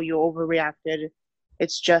 yo, you overreacted.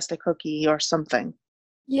 It's just a cookie or something.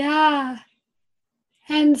 Yeah.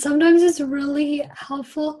 And sometimes it's really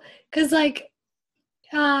helpful because, like,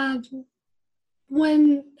 uh,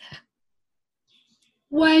 when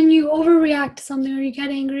you overreact to something or you get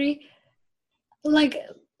angry, like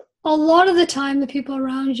a lot of the time the people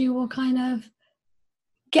around you will kind of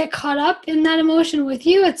get caught up in that emotion with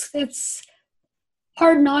you. It's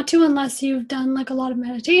hard not to unless you've done like a lot of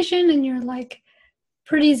meditation and you're like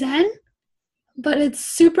pretty zen, but it's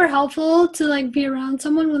super helpful to like be around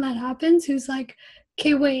someone when that happens who's like,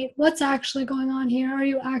 okay, wait, what's actually going on here? Are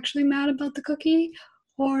you actually mad about the cookie,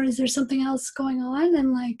 or is there something else going on?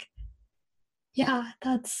 And like, yeah,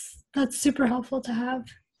 that's super helpful to have.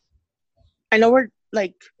 I know we're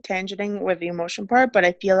like tangenting with the emotion part, but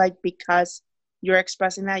I feel like because you're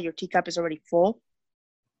expressing that your teacup is already full,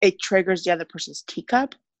 it triggers the other person's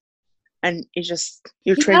teacup, and it's just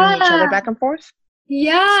you're triggering each other Yeah. back and forth.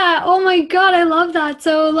 Yeah. Oh my God, I love that.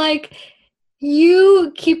 So, like,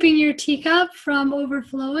 you keeping your teacup from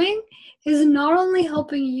overflowing is not only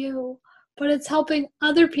helping you, but it's helping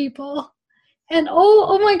other people. And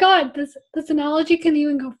oh my God, this analogy can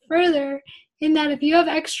even go further in that if you have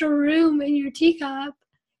extra room in your teacup,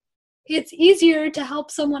 it's easier to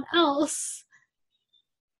help someone else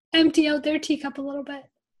empty out their teacup a little bit.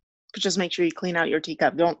 But just make sure you clean out your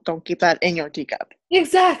teacup. Don't keep that in your teacup.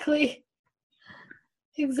 Exactly.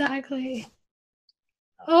 Exactly.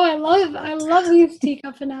 Oh, I love these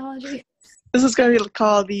teacup analogies. This is going to be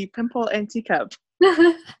called the pimple and teacup.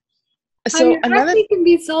 How So your another, acne can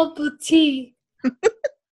be solved with tea.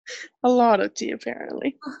 a lot of tea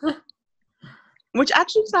apparently, which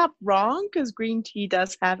actually is not wrong because green tea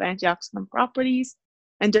does have antioxidant properties,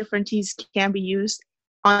 and different teas can be used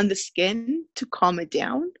on the skin to calm it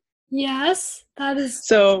down. Yes, that is.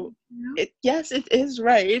 So Yeah. yes, it is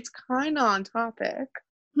right. It's kind of on topic.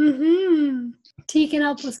 Mm-hmm. Tea can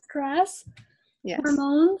help with stress, Yes,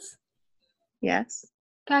 hormones, yes.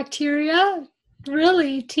 bacteria.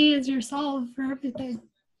 Really, tea is your solve for everything.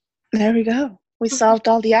 There we go. We solved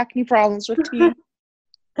all the acne problems with tea.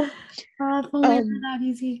 If only it were Um, that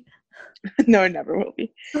easy. no, it never will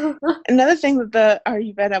be. Another thing that the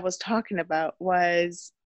Ayurveda was talking about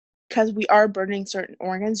was because we are burning certain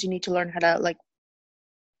organs, you need to learn how to like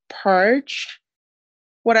purge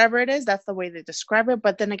whatever it is. That's the way they describe it.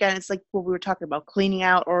 But then again, it's like what we were talking about, cleaning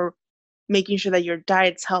out or making sure that your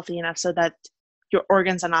diet's healthy enough so that your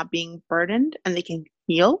organs are not being burdened and they can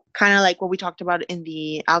heal. Kind of like what we talked about in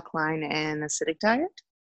the alkaline and acidic diet,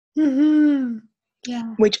 Mm-hmm.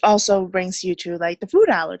 Yeah. which also brings you to like the food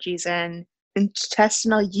allergies and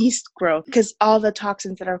intestinal yeast growth, because all the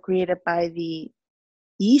toxins that are created by the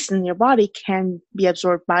yeast in your body can be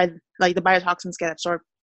absorbed by, like, the biotoxins get absorbed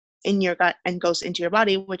in your gut and goes into your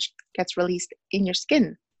body, which gets released in your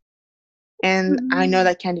skin. And I know Mm-hmm.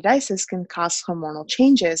 that candidiasis can cause hormonal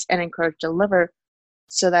changes and encourage the liver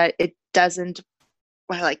so that it doesn't,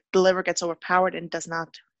 well, like the liver gets overpowered and does not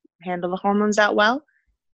handle the hormones that well.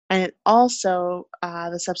 And it also,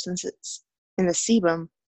 the substances in the sebum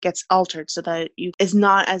gets altered so that it is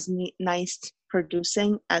not as nice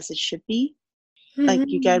producing as it should be. Like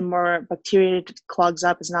you Mm-hmm. get more bacteria, it clogs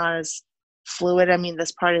up, it's not as fluid. I mean,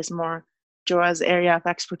 this part is more Joa's area of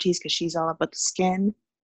expertise because she's all about the skin.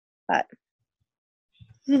 But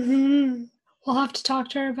Mm-hmm. We'll have to talk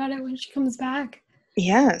to her about it when she comes back.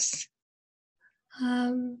 yes,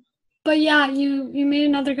 Um, but yeah, you made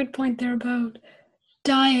another good point there about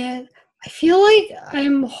diet. I feel like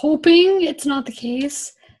I'm hoping it's not the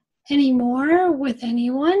case anymore with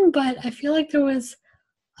anyone, but I feel like there was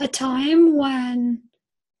a time when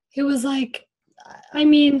it was like, I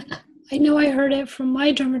mean, I know I heard it from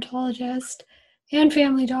my dermatologist and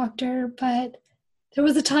family doctor, but there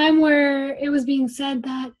was a time where it was being said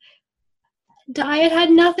that diet had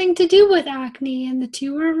nothing to do with acne and the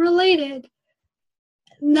two were related.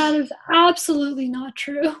 And that is absolutely not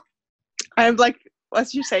true. I'm like,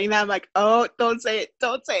 as you're saying that, I'm like, oh, don't say it,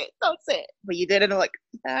 don't say it, don't say it. But you did it, and I'm like,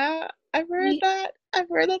 yeah, I've heard that. I've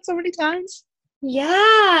heard that so many times.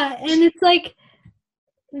 Yeah, and it's like,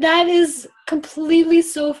 that is completely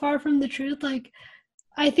so far from the truth. Like,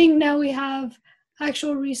 I think now we have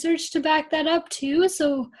actual research to back that up too,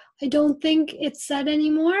 so I don't think it's said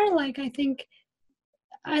anymore. Like, I think,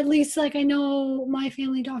 at least, like, I know my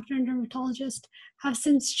family doctor and dermatologist have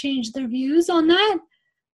since changed their views on that.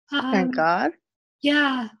 Thank God.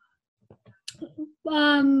 Yeah.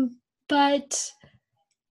 But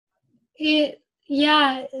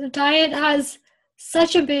diet has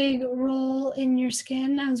such a big role in your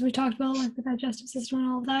skin, as we talked about, like the digestive system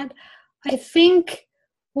and all of that. I think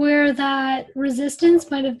where that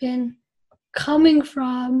resistance might have been coming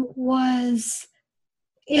from was,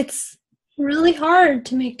 it's really hard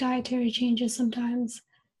to make dietary changes sometimes,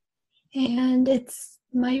 and it's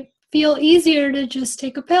might feel easier to just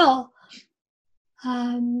take a pill.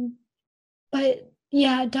 But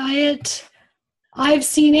yeah, diet, I've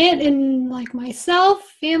seen it in like myself,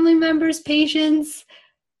 family members, patients.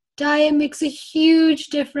 Diet makes a huge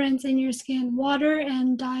difference in your skin. Water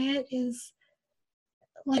and diet is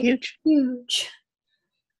like huge.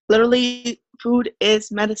 Literally, food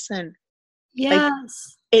is medicine. Yes.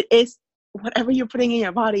 Like, it is, whatever you're putting in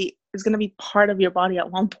your body is going to be part of your body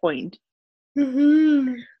at one point.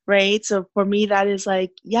 Mm-hmm. Right? So for me, that is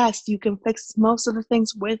like, yes, you can fix most of the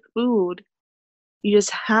things with food. You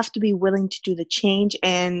just have to be willing to do the change.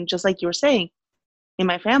 And just like you were saying, in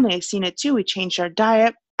my family, I've seen it too. We changed our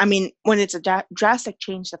diet. I mean, when it's a drastic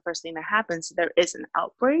change, the first thing that happens, there is an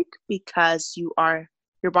outbreak, because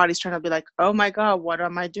your body's trying to be like, oh my God, what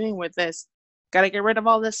am I doing with this? Got to get rid of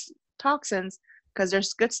all this toxins, because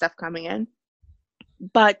there's good stuff coming in.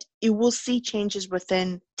 But you will see changes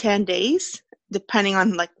within 10 days, depending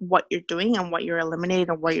on like what you're doing and what you're eliminating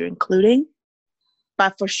and what you're including.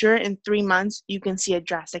 But for sure, in 3 months, you can see a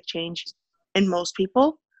drastic change in most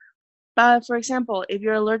people. But for example, if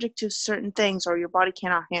you're allergic to certain things or your body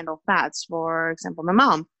cannot handle fats, for example, my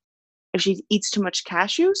mom, if she eats too much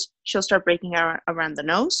cashews, she'll start breaking out around the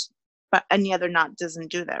nose. But any other nut doesn't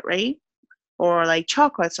do that, right? Or like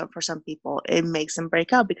chocolate, so for some people, it makes them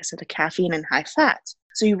break out because of the caffeine and high fat.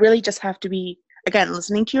 So you really just have to be, again,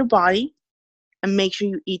 listening to your body and make sure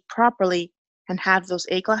you eat properly and have those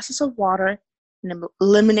 8 glasses of water and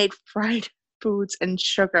eliminate fried foods and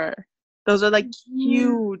sugar. Those are like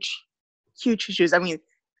huge issues. I mean,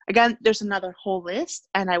 again, there's another whole list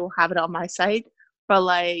and I will have it on my site, but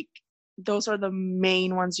like, those are the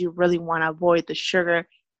main ones you really want to avoid: the sugar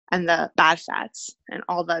and the bad fats and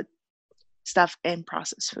all the stuff in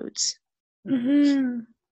processed foods. Mm-hmm.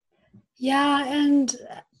 Yeah, and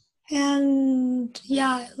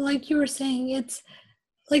yeah, like you were saying, it's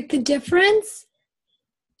like the difference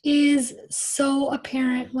is so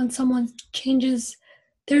apparent when someone changes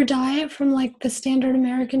their diet from like the standard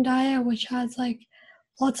American diet, which has like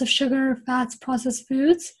lots of sugar, fats, processed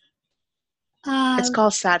foods. It's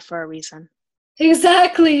called SAD for a reason.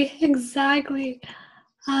 Exactly.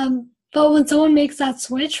 But when someone makes that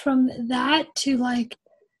switch from that to like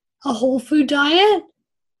a whole food diet,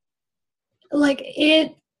 like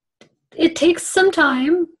it takes some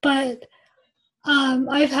time, but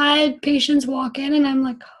I've had patients walk in and I'm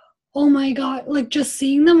like, oh my God, like just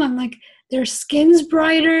seeing them, I'm like, their skin's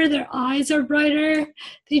brighter, their eyes are brighter,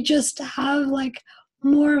 they just have like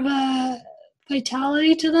more of a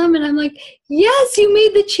vitality to them. And I'm like, yes, you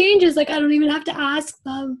made the changes. Like, I don't even have to ask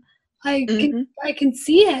them. I can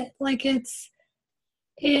see it. Like,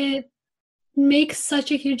 it makes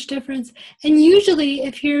such a huge difference. And usually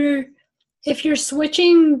if you're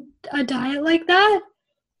switching a diet like that,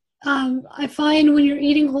 I find when you're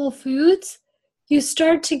eating whole foods, you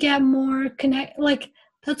start to get more like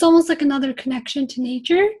that's almost like another connection to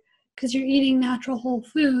nature, because you're eating natural whole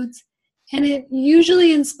foods, and it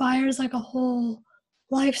usually inspires like a whole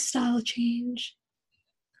lifestyle change.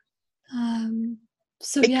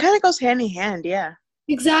 So It yeah, kind of goes hand in hand, yeah.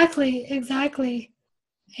 exactly.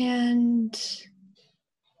 And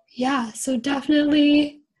yeah, so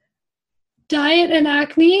definitely diet and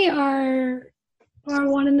acne are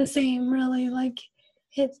one and the same, really. Like,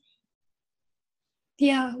 it's,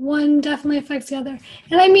 yeah, one definitely affects the other.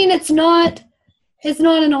 And I mean, it's not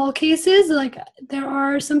in all cases. Like, there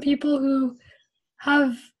are some people who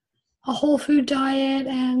have a whole food diet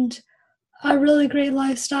and a really great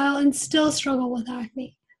lifestyle and still struggle with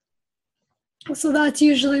acne. So that's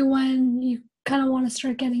usually when you kind of want to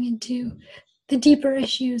start getting into the deeper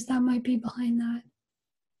issues that might be behind that.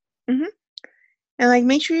 Mm-hmm. And like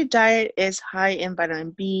make sure your diet is high in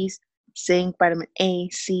vitamin B's, zinc, vitamin A,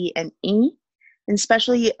 C, and E, and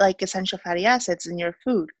especially like essential fatty acids in your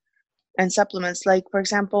food and supplements. Like for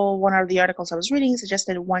example, one of the articles I was reading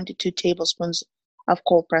suggested 1 to 2 tablespoons of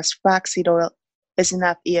cold pressed flaxseed oil is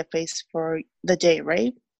enough EFAs for the day,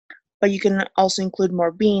 right? But you can also include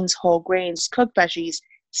more beans, whole grains, cooked veggies,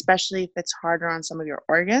 especially if it's harder on some of your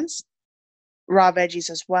organs. Raw veggies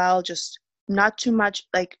as well, just not too much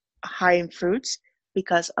like high in fruits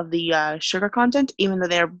because of the sugar content, even though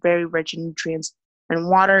they're very rich in nutrients and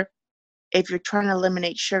water. If you're trying to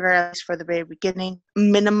eliminate sugar, at least for the very beginning,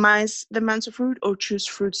 minimize the amounts of fruit or choose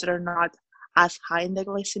fruits that are not as high in the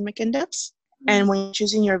glycemic index. And when you're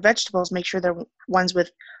choosing your vegetables, make sure they're ones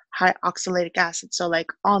with high oxalic acid. So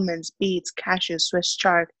like almonds, beets, cashews, Swiss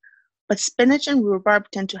chard. But spinach and rhubarb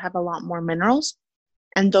tend to have a lot more minerals.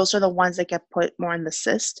 And those are the ones that get put more in the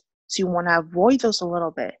cyst. So you want to avoid those a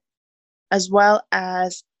little bit, as well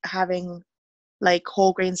as having like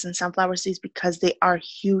whole grains and sunflower seeds because they are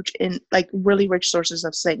huge in like really rich sources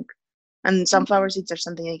of zinc. And sunflower seeds are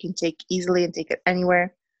something you can take easily and take it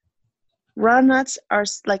anywhere. Raw nuts are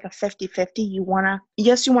like a 50-50. You want to,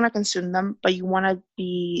 yes, you want to consume them, but you want to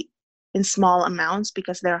be in small amounts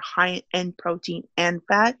because they're high in protein and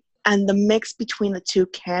fat. And the mix between the two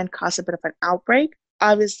can cause a bit of an outbreak.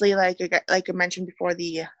 Obviously, like I mentioned before,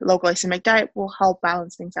 the low glycemic diet will help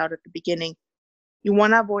balance things out at the beginning. You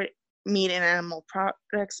want to avoid meat and animal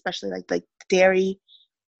products, especially like dairy,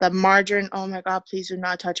 the margarine. Oh my God, please do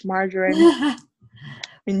not touch margarine.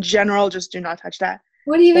 In general, just do not touch that.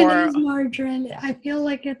 What even is margarine? I feel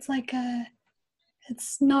like it's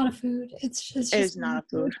it's not a food. It's just It is not a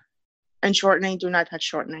food. And shortening, do not touch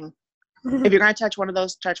shortening. If you're going to touch one of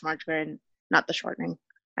those, touch margarine, not the shortening.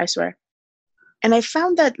 I swear. And I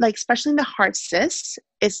found that, like, especially in the hard cysts,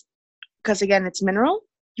 is because again, it's mineral.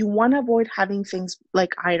 You want to avoid having things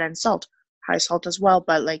like iodine salt, high salt as well,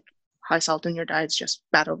 but like high salt in your diet is just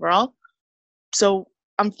bad overall. So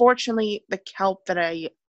unfortunately, the kelp that I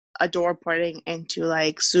adore putting into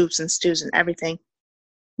like soups and stews and everything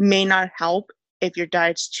may not help if your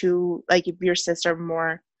diet's too, like if your cysts are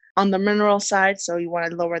more on the mineral side. So you want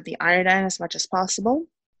to lower the iodine as much as possible.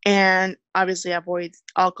 And obviously avoid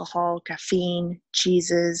alcohol, caffeine,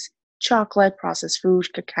 cheeses, chocolate, processed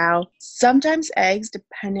food, cacao, sometimes eggs,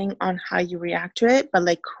 depending on how you react to it, but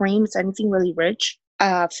like creams, anything really rich,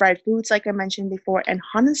 fried foods, like I mentioned before, and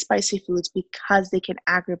hot and spicy foods because they can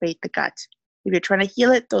aggravate the gut. If you're trying to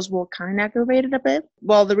heal it, those will kind of aggravate it a bit.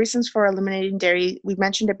 Well, the reasons for eliminating dairy, we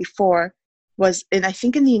mentioned it before, was I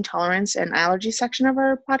think in the intolerance and allergy section of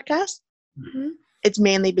our podcast. Mm-hmm. It's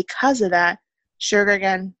mainly because of that. Sugar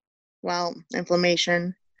again, well,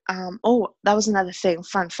 inflammation. That was another thing.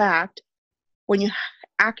 Fun fact: when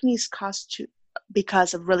acne is caused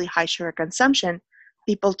because of really high sugar consumption,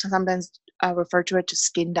 people sometimes refer to it to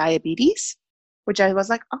skin diabetes, which I was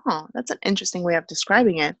like, oh, that's an interesting way of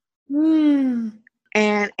describing it. Mm.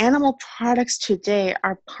 And animal products today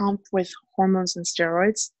are pumped with hormones and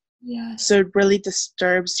steroids. Yes. So it really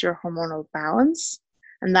disturbs your hormonal balance.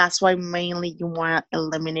 And that's why mainly you want to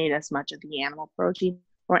eliminate as much of the animal protein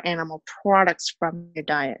or animal products from your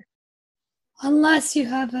diet. Unless you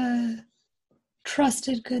have a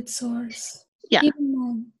trusted good source. Yeah.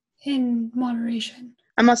 Even in moderation.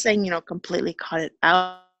 I'm not saying, completely cut it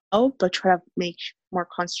out, but try to make more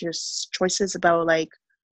conscious choices about like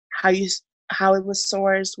how it was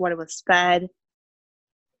sourced, what it was fed.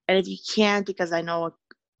 And if you can't, because I know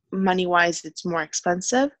money-wise it's more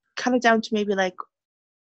expensive, cut it down to maybe like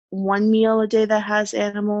one meal a day that has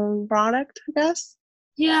animal product, I guess.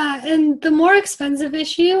 Yeah, and the more expensive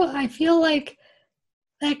issue, I feel like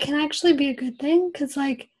that can actually be a good thing because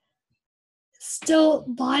like still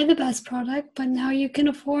buy the best product, but now you can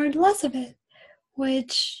afford less of it,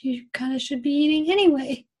 which you kind of should be eating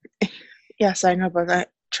anyway. Yes, I know,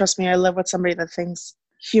 but trust me, I live with somebody that thinks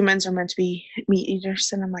humans are meant to be meat eaters,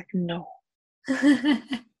 and I'm like, no.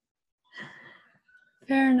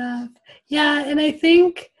 Fair enough. Yeah, and I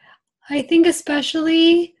think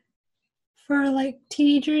especially for like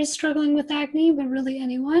teenagers struggling with acne, but really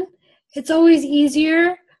anyone, it's always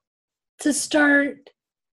easier to start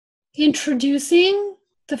introducing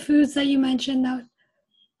the foods that you mentioned that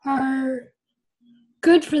are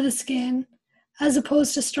good for the skin as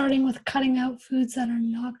opposed to starting with cutting out foods that are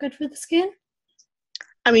not good for the skin.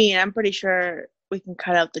 I mean, I'm pretty sure we can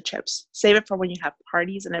cut out the chips. Save it for when you have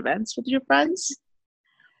parties and events with your friends,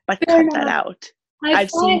 but cut that out.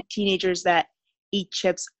 I've seen teenagers that eat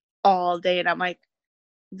chips all day, and I'm like,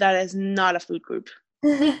 that is not a food group.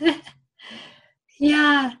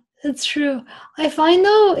 Yeah, that's true. I find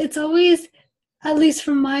though it's always at least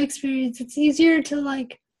from my experience, it's easier to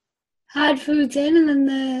like add foods in, and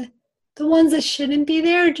then the ones that shouldn't be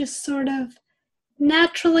there just sort of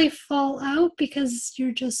naturally fall out because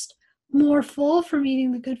you're just more full from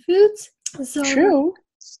eating the good foods. So True.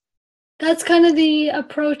 that's kind of the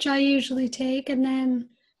approach I usually take. And then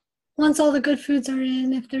once all the good foods are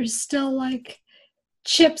in, if there's still like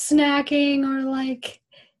chip snacking or like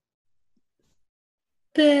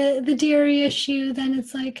the dairy issue, then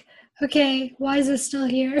it's like, okay, why is this still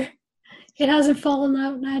here? It hasn't fallen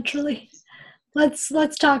out naturally. Let's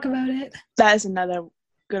talk about it. That is another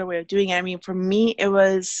good way of doing it. I mean, for me, it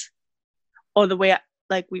was, or the way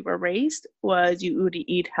like we were raised was you would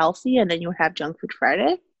eat healthy and then you would have junk food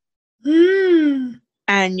Friday.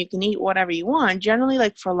 And you can eat whatever you want. Generally,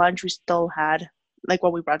 like for lunch, we still had, like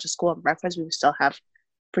what we brought to school and breakfast, we would still have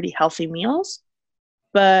pretty healthy meals.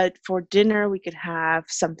 But for dinner, we could have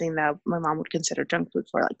something that my mom would consider junk food,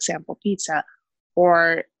 for like sample pizza.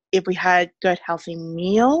 Or if we had good healthy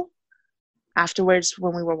meal, afterwards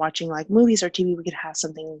when we were watching like movies or TV, we could have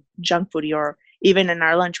something junk foody. Or even in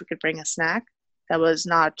our lunch, we could bring a snack that was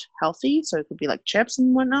not healthy. So it could be like chips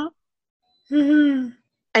and whatnot.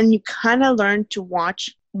 And you kind of learn to watch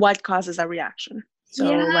what causes a reaction.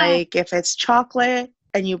 So like if it's chocolate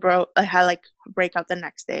and you had like a breakout the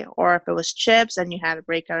next day, or if it was chips and you had a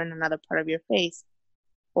breakout in another part of your face,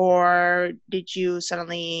 or did you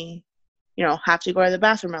suddenly, have to go to the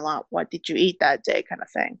bathroom a lot? What did you eat that day, kind of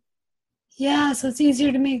thing? Yeah, so it's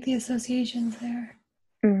easier to make the associations there.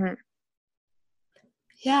 Mm-hmm.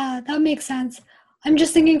 Yeah, that makes sense. I'm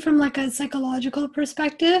just thinking from like a psychological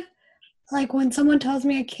perspective. Like when someone tells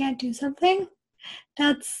me I can't do something,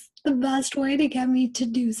 that's the best way to get me to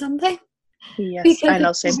do something. Yes, because I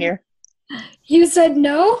know, same here. You said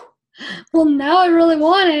no? Well, now I really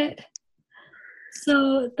want it.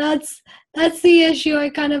 So that's the issue I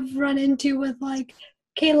kind of run into with like,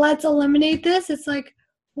 okay, let's eliminate this. It's like,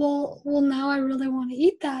 well, now I really want to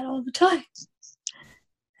eat that all the time.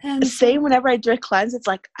 And same whenever I do a cleanse, it's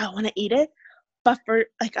like I want to eat it, but for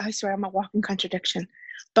like, I swear I'm a walking contradiction.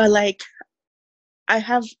 But like, I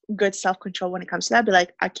have good self-control when it comes to that. I'd be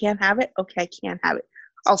like, I can't have it. Okay, I can't have it.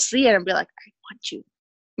 I'll see it and be like, I want you.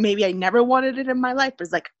 Maybe I never wanted it in my life, but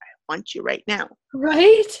it's like, I want you right now.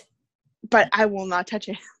 Right? But I will not touch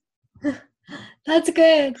it. That's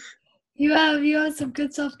good. You have some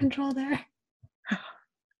good self-control there.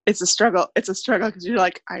 It's a struggle. It's a struggle because you're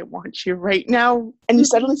like, I want you right now. And you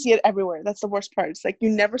suddenly see it everywhere. That's the worst part. It's like you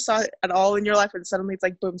never saw it at all in your life, and suddenly it's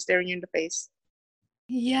like, boom, staring you in the face.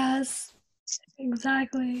 Yes,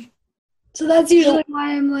 exactly. So that's usually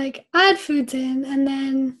why I'm like, add foods in, and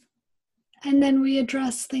then we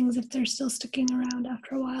address things if they're still sticking around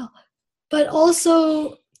after a while. But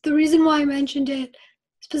also, the reason why I mentioned it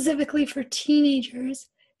specifically for teenagers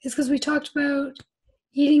is because we talked about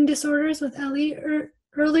eating disorders with Ellie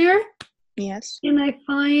earlier. Yes. And I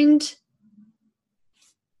find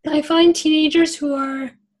teenagers who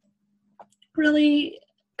are really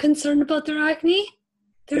concerned about their acne,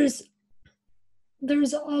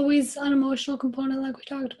 there's always an emotional component like we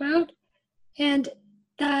talked about, and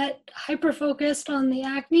that hyper-focused on the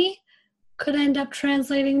acne could end up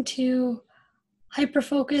translating to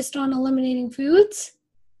hyper-focused on eliminating foods,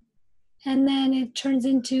 and then it turns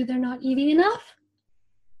into they're not eating enough.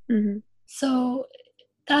 Mm-hmm. So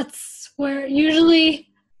that's where usually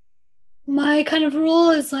my kind of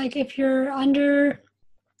rule is like, if you're under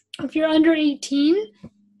 18,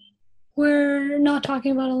 we're not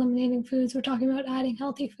talking about eliminating foods. We're talking about adding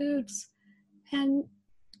healthy foods. And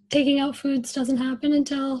taking out foods doesn't happen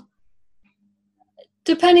until,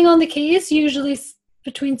 depending on the case, usually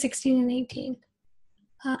between 16 and 18.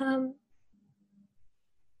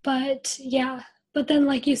 But then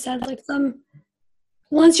like you said, like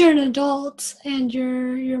once you're an adult and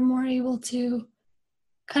you're more able to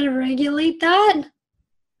kind of regulate that,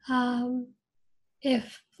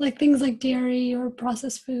 if like things like dairy or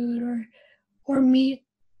processed food or meat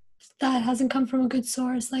that hasn't come from a good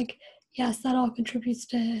source, like, yes, that all contributes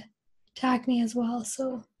to acne as well.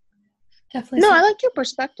 So definitely. No, I like your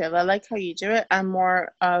perspective. I like how you do it. I'm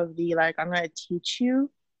more of the like, I'm going to teach you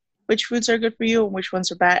which foods are good for you and which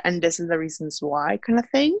ones are bad, and this is the reasons why, kind of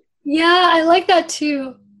thing. Yeah, I like that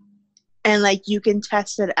too. And like you can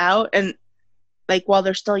test it out, and like while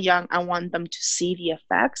they're still young, I want them to see the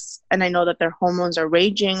effects. And I know that their hormones are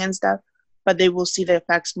raging and stuff, but they will see the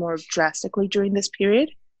effects more drastically during this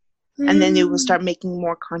period. And then they will start making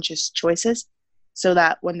more conscious choices, so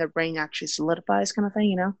that when their brain actually solidifies, kind of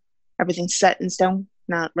thing, everything's set in stone.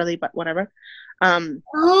 Not really, but whatever.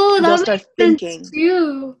 They'll start thinking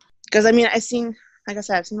too. Because I mean, I've seen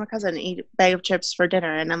my cousin eat a bag of chips for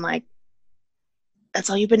dinner, and I'm like, that's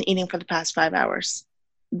all you've been eating for the past 5 hours.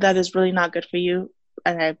 That is really not good for you.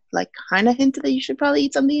 And I like kind of hinted that you should probably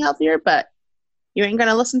eat something healthier, but you ain't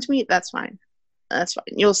gonna listen to me. That's fine. That's fine.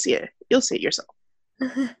 You'll see it. You'll see it yourself.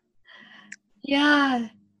 Yeah.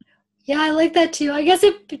 Yeah, I like that too. I guess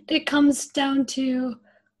it comes down to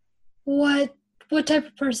what type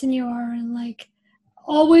of person you are, and like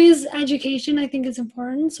always education I think is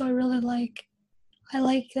important. So I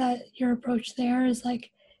like that your approach there is like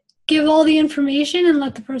give all the information and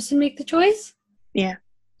let the person make the choice. Yeah.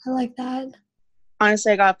 I like that.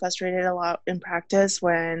 Honestly, I got frustrated a lot in practice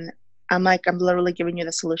when I'm like, I'm literally giving you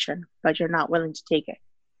the solution, but you're not willing to take it.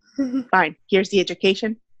 Fine. Here's the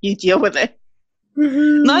education. You deal with it.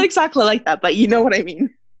 Mm-hmm. Not exactly like that, but you know what I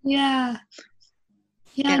mean. Yeah.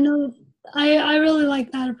 Yeah, no, I really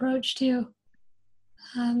like that approach too.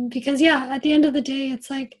 Because yeah, at the end of the day, it's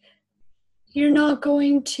like you're not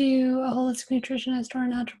going to a holistic nutritionist or a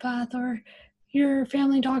naturopath or your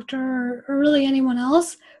family doctor or really anyone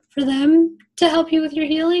else for them to help you with your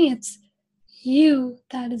healing. It's you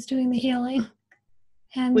that is doing the healing.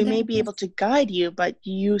 And we may be able to guide you, but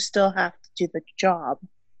you still have to do the job.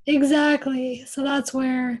 Exactly. So that's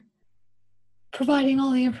where providing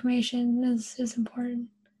all the information is important.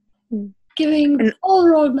 Giving the full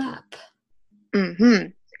roadmap. Mm-hmm.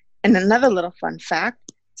 And another little fun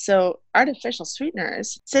fact. So artificial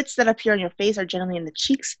sweeteners, zits that appear on your face are generally in the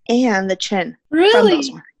cheeks and the chin. Really? From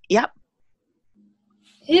those ones. Yep.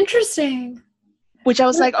 Interesting. Which I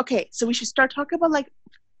was like, okay, so we should start talking about like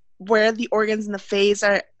where the organs in the face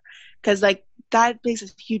are, because like that makes a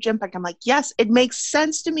huge impact. I'm like, yes, it makes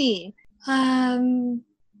sense to me.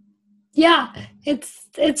 Yeah,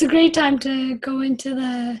 it's a great time to go into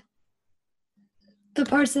the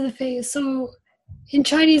parts of the face. So in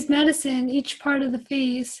Chinese medicine, each part of the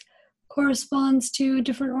face corresponds to a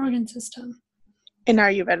different organ system. And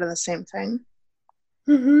Ayurveda the same thing.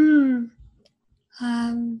 Mm-hmm.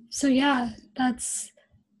 So yeah, that's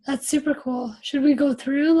super cool. Should we go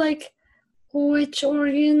through like which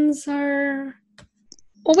organs are?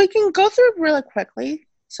 Well, we can go through it really quickly.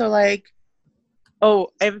 So like,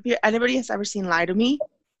 if anybody has ever seen Lie to Me,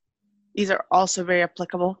 these are also very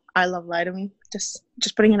applicable. I love Lie to Me. Just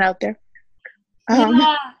putting it out there.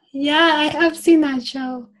 Yeah, I have seen that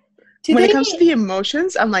show. When it comes to the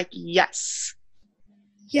emotions, I'm like, yes.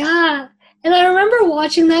 Yeah, and I remember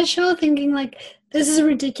watching that show thinking like, this is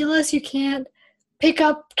ridiculous. You can't pick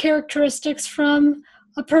up characteristics from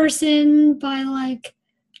a person by like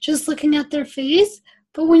just looking at their face.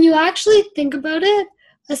 But when you actually think about it,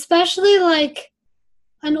 especially like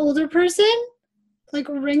an older person, like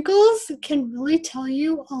wrinkles can really tell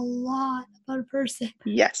you a lot about a person.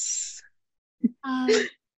 Yes.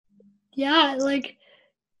 Yeah, like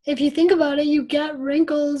if you think about it, you get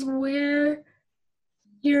wrinkles where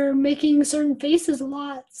you're making certain faces a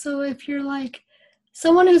lot. So if you're like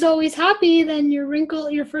someone who's always happy, then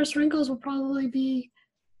your first wrinkles will probably be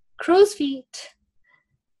crow's feet.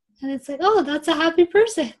 And it's like, oh, that's a happy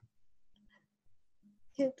person.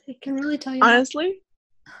 It can really tell you. Honestly,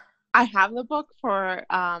 I have the book for,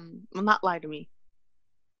 not Lie to Me,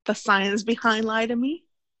 The Science Behind Lie to Me,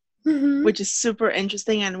 which is super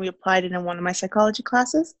interesting, and we applied it in one of my psychology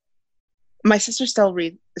classes. My sister still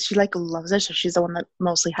reads. She like loves it, so she's the one that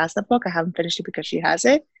mostly has the book. I haven't finished it because she has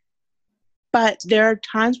it. But there are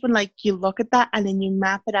times when like you look at that and then you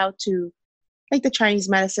map it out to like the Chinese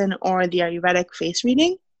medicine or the Ayurvedic face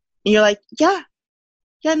reading, and you're like, yeah,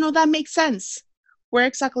 no, that makes sense. Where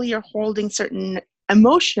exactly you're holding certain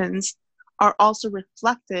emotions are also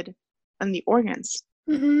reflected in the organs.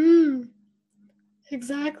 Mm-hmm.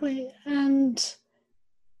 Exactly. And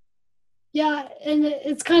yeah, and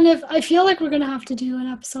it's kind of, I feel like we're going to have to do an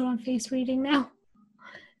episode on face reading now.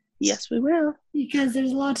 Yes, we will. Because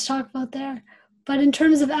there's a lot to talk about there. But in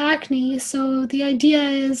terms of acne, so the idea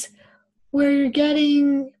is where you're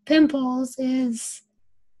getting pimples is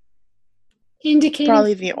indicating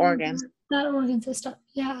probably the organ. That organ system,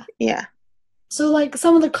 yeah. Yeah. So like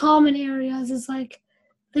some of the common areas is like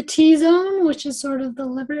the T-zone, which is sort of the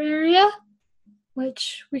liver area,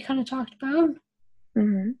 which we kind of talked about.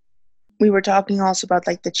 Mm-hmm. We were talking also about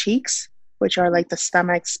like the cheeks, which are like the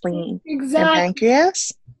stomach, spleen, and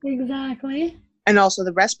pancreas. Exactly. And also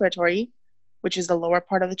the respiratory, which is the lower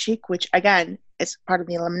part of the cheek, which again is part of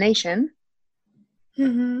the elimination.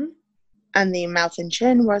 Mm-hmm. And the mouth and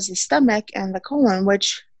chin was the stomach and the colon,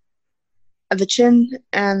 which the chin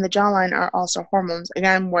and the jawline are also hormones,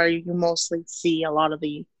 again, where you mostly see a lot of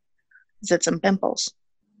the zits and pimples.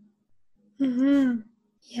 Mm-hmm.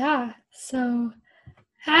 Yeah, so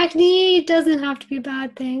acne doesn't have to be a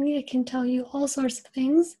bad thing. It can tell you all sorts of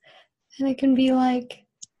things. And it can be like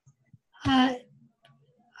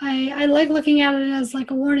I like looking at it as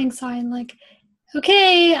like a warning sign, like,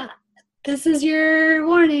 okay, this is your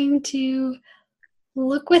warning to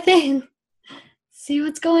look within, see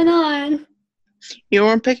what's going on. You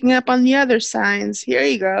weren't picking up on the other signs. Here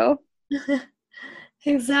you go.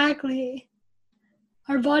 Exactly.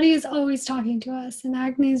 Our body is always talking to us, and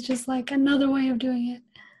acne is just like another way of doing it.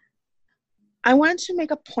 I wanted to make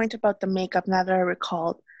a point about the makeup now that I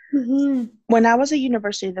recalled. Mm-hmm. When I was at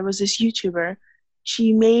university, there was this YouTuber.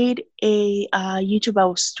 She made a YouTube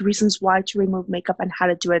about reasons why to remove makeup and how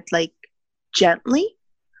to do it like gently.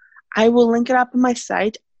 I will link it up on my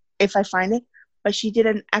site if I find it. But she did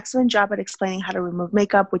an excellent job at explaining how to remove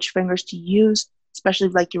makeup, which fingers to use, especially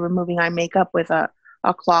if like you're removing eye makeup with a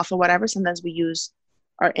cloth or whatever. Sometimes we use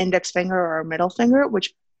our index finger or our middle finger,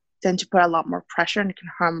 which tend to put a lot more pressure and can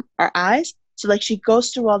harm our eyes. So like she goes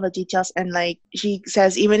through all the details and like she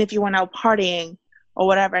says, even if you went out partying or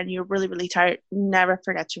whatever and you're really, really tired, never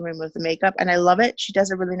forget to remove the makeup. And I love it. She does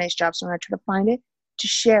a really nice job. So I'm going to try to find it to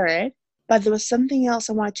share it. But there was something else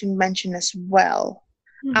I wanted to mention as well.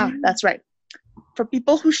 Mm-hmm. That's right. For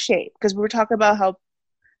people who shave, because we were talking about how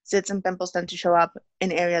zits and pimples tend to show up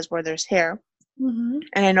in areas where there's hair. Mm-hmm.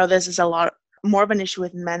 And I know this is a lot more of an issue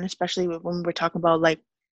with men, especially when we're talking about like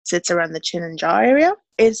zits around the chin and jaw area.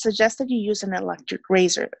 It's suggested you use an electric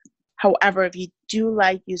razor. However, if you do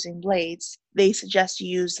like using blades, they suggest you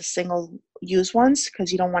use the single-use ones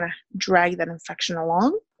because you don't want to drag that infection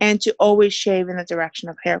along, and to always shave in the direction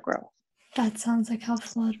of hair growth. That sounds like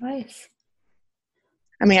helpful advice.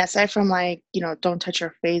 I mean, aside from like, don't touch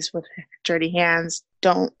your face with dirty hands,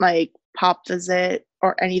 don't like pop the zit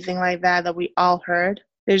or anything like that we all heard.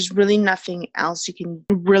 There's really nothing else you can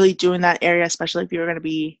really do in that area, especially if you're going to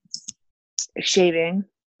be shaving.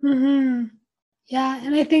 Mm-hmm. Yeah,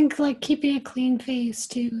 and I think like keeping a clean face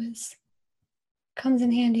too comes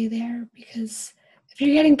in handy there, because if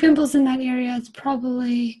you're getting pimples in that area, it's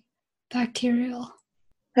probably bacterial.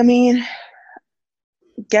 I mean,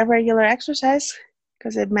 get regular exercise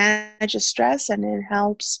because it manages stress and it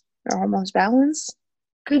helps your hormones balance.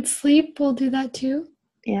 Good sleep will do that too.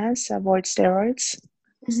 Yes, avoid steroids.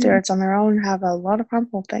 Mm-hmm. Steroids on their own have a lot of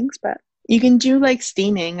harmful things, but you can do like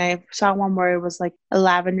steaming. I saw one where it was like a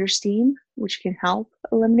lavender steam, which can help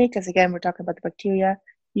eliminate, because again, we're talking about the bacteria.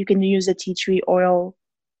 You can use the tea tree oil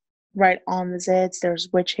right on the zits. There's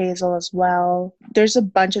witch hazel as well. There's a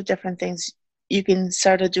bunch of different things you can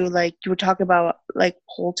start to do. Like you were talking about like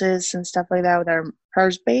poultice and stuff like that that are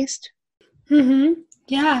herbs based. Mm-hmm.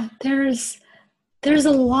 Yeah, there's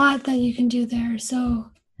a lot that you can do there. So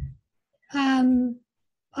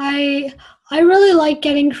I really like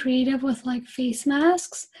getting creative with like face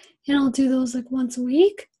masks, and I'll do those like once a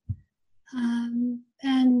week.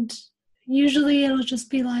 And usually it'll just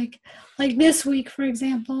be like this week, for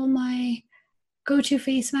example, my go-to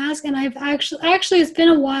face mask, and I've actually it's been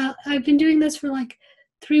a while. I've been doing this for like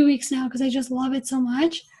 3 weeks now because I just love it so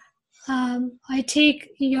much. I take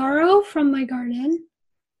yarrow from my garden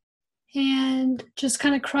and just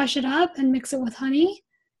kind of crush it up and mix it with honey,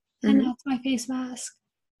 and that's my face mask.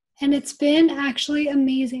 And it's been actually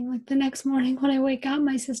amazing. Like the next morning when I wake up,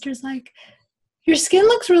 my sister's like, "Your skin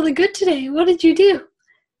looks really good today. What did you do?"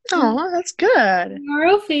 Oh, that's good.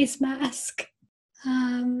 Yarrow face mask.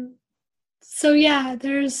 So yeah,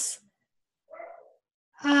 there's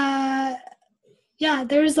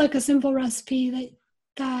like a simple recipe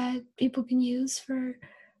that people can use for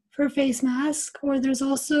face mask. Or there's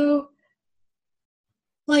also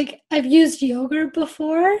like I've used yogurt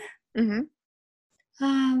before. Mm-hmm.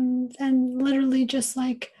 And literally just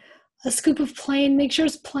like a scoop of plain, make sure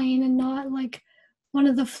it's plain and not like one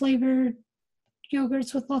of the flavored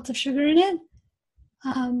yogurts with lots of sugar in it.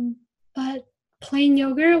 But plain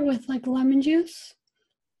yogurt with like lemon juice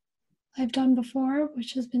I've done before,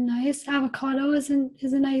 which has been nice. Avocado is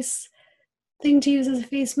a nice thing to use as a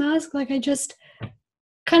face mask. Like I just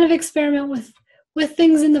kind of experiment with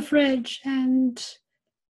things in the fridge, and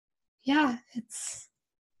yeah, it's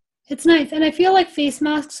nice. And I feel like face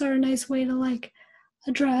masks are a nice way to like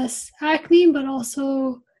address acne, but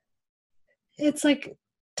also it's like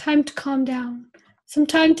time to calm down, some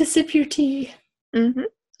time to sip your tea. Mm-hmm.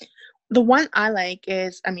 The one I like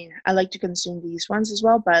is, I like to consume these ones as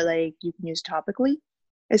well, but like you can use topically,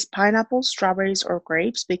 is pineapple, strawberries, or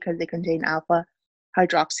grapes, because they contain alpha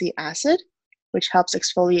hydroxy acid, which helps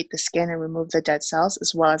exfoliate the skin and remove the dead cells,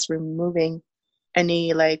 as well as removing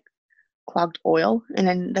any like clogged oil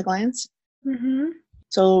in the glands. Mm-hmm.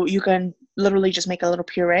 So you can literally just make a little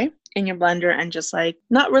puree in your blender and just like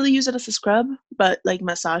not really use it as a scrub, but like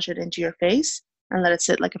massage it into your face and let it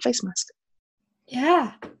sit like a face mask.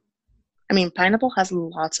 Yeah. I mean, pineapple has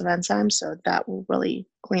lots of enzymes, so that will really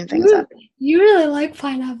clean things up. You really like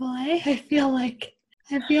pineapple, eh? I feel like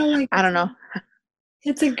I don't know.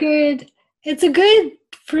 it's a good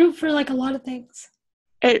fruit for like a lot of things.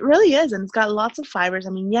 It really is, and it's got lots of fibers.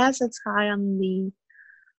 I mean, yes, it's high on the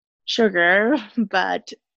sugar,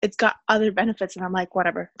 but it's got other benefits, and I'm like,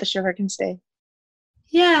 whatever, the sugar can stay.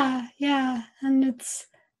 Yeah, and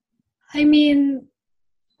I mean,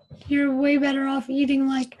 you're way better off eating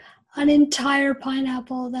like an entire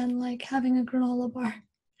pineapple than like having a granola bar.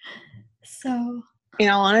 So,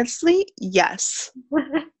 Honestly, yes.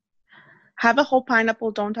 Have a whole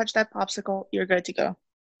pineapple, don't touch that popsicle, you're good to go.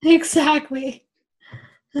 Exactly.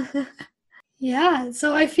 Yeah,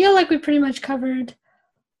 so I feel like we pretty much covered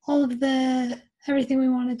all of everything we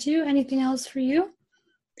wanted to. Anything else for you?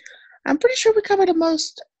 I'm pretty sure we covered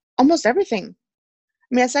almost everything.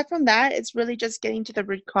 I mean, aside from that, it's really just getting to the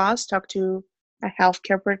root cause, talk to a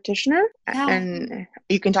healthcare practitioner, and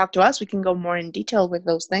you can talk to us. We can go more in detail with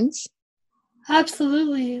those things.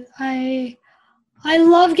 Absolutely. I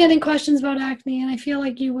love getting questions about acne, and I feel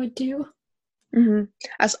like you would too. Mm-hmm.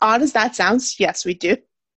 As odd as that sounds, yes, we do.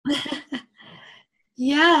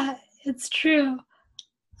 Yeah, it's true.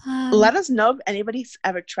 Let us know if anybody's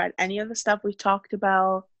ever tried any of the stuff we talked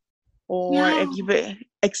about, or if you've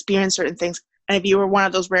experienced certain things. And if you were one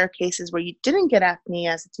of those rare cases where you didn't get acne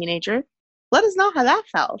as a teenager, let us know how that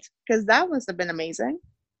felt, because that must have been amazing.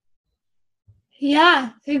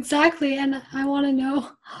 Yeah, exactly. And I want to know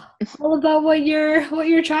all about what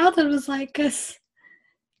your childhood was like, because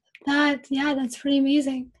that's pretty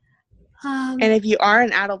amazing. And if you are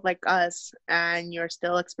an adult like us and you're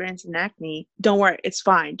still experiencing acne, don't worry, it's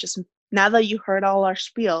fine. Just now that you heard all our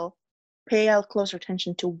spiel, pay out closer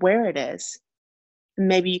attention to where it is. And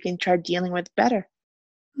maybe you can try dealing with it better.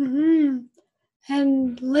 Mm-hmm.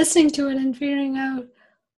 And listening to it and figuring out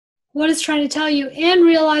what it's trying to tell you, and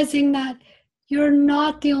realizing that you're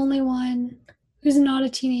not the only one who's not a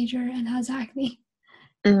teenager and has acne.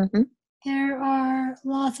 Mm-hmm. There are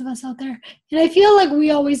lots of us out there. And I feel like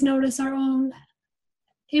we always notice our own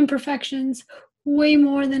imperfections way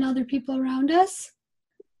more than other people around us.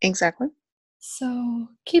 Exactly. So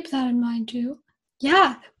keep that in mind too.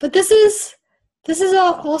 Yeah, but this is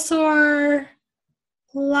also our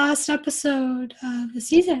last episode of the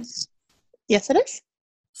season. Yes, it is.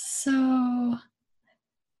 So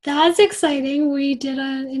that's exciting. We did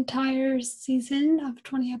an entire season of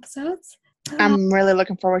 20 episodes. I'm really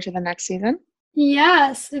looking forward to the next season.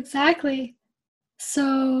 Yes, exactly.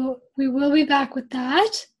 So we will be back with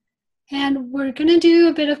that. And we're going to do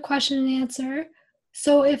a bit of question and answer.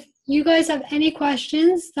 So if you guys have any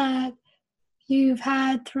questions that you've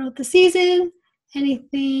had throughout the season,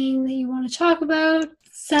 anything that you want to talk about,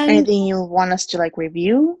 anything you want us to like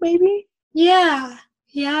review, maybe? Yeah.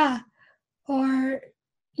 Or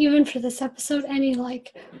even for this episode, any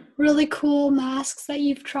like really cool masks that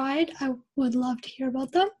you've tried, I would love to hear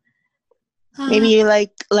about them. Maybe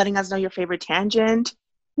like letting us know your favorite tangent.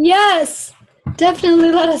 Yes,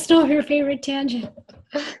 definitely let us know your favorite tangent.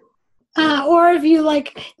 Or if you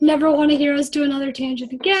like never want to hear us do another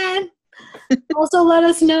tangent again, also let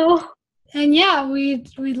us know. And yeah, we'd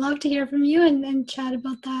love to hear from you and chat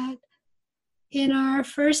about that in our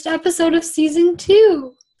first episode of season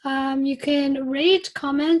 2. You can rate,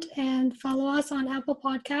 comment, and follow us on Apple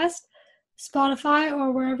Podcast, Spotify,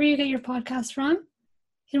 or wherever you get your podcasts from.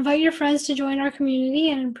 Invite your friends to join our community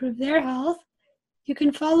and improve their health. You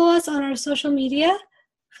can follow us on our social media,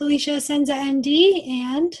 Felicia Senza ND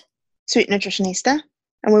and Sweet Nutritionista,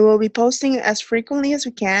 and we will be posting as frequently as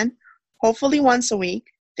we can, hopefully once a week.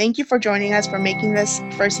 Thank you for joining us for making this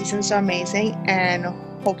first season so amazing, and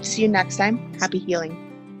hope to see you next time. Happy healing.